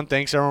this one.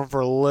 Thanks everyone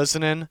for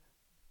listening.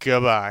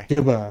 Goodbye.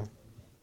 Goodbye.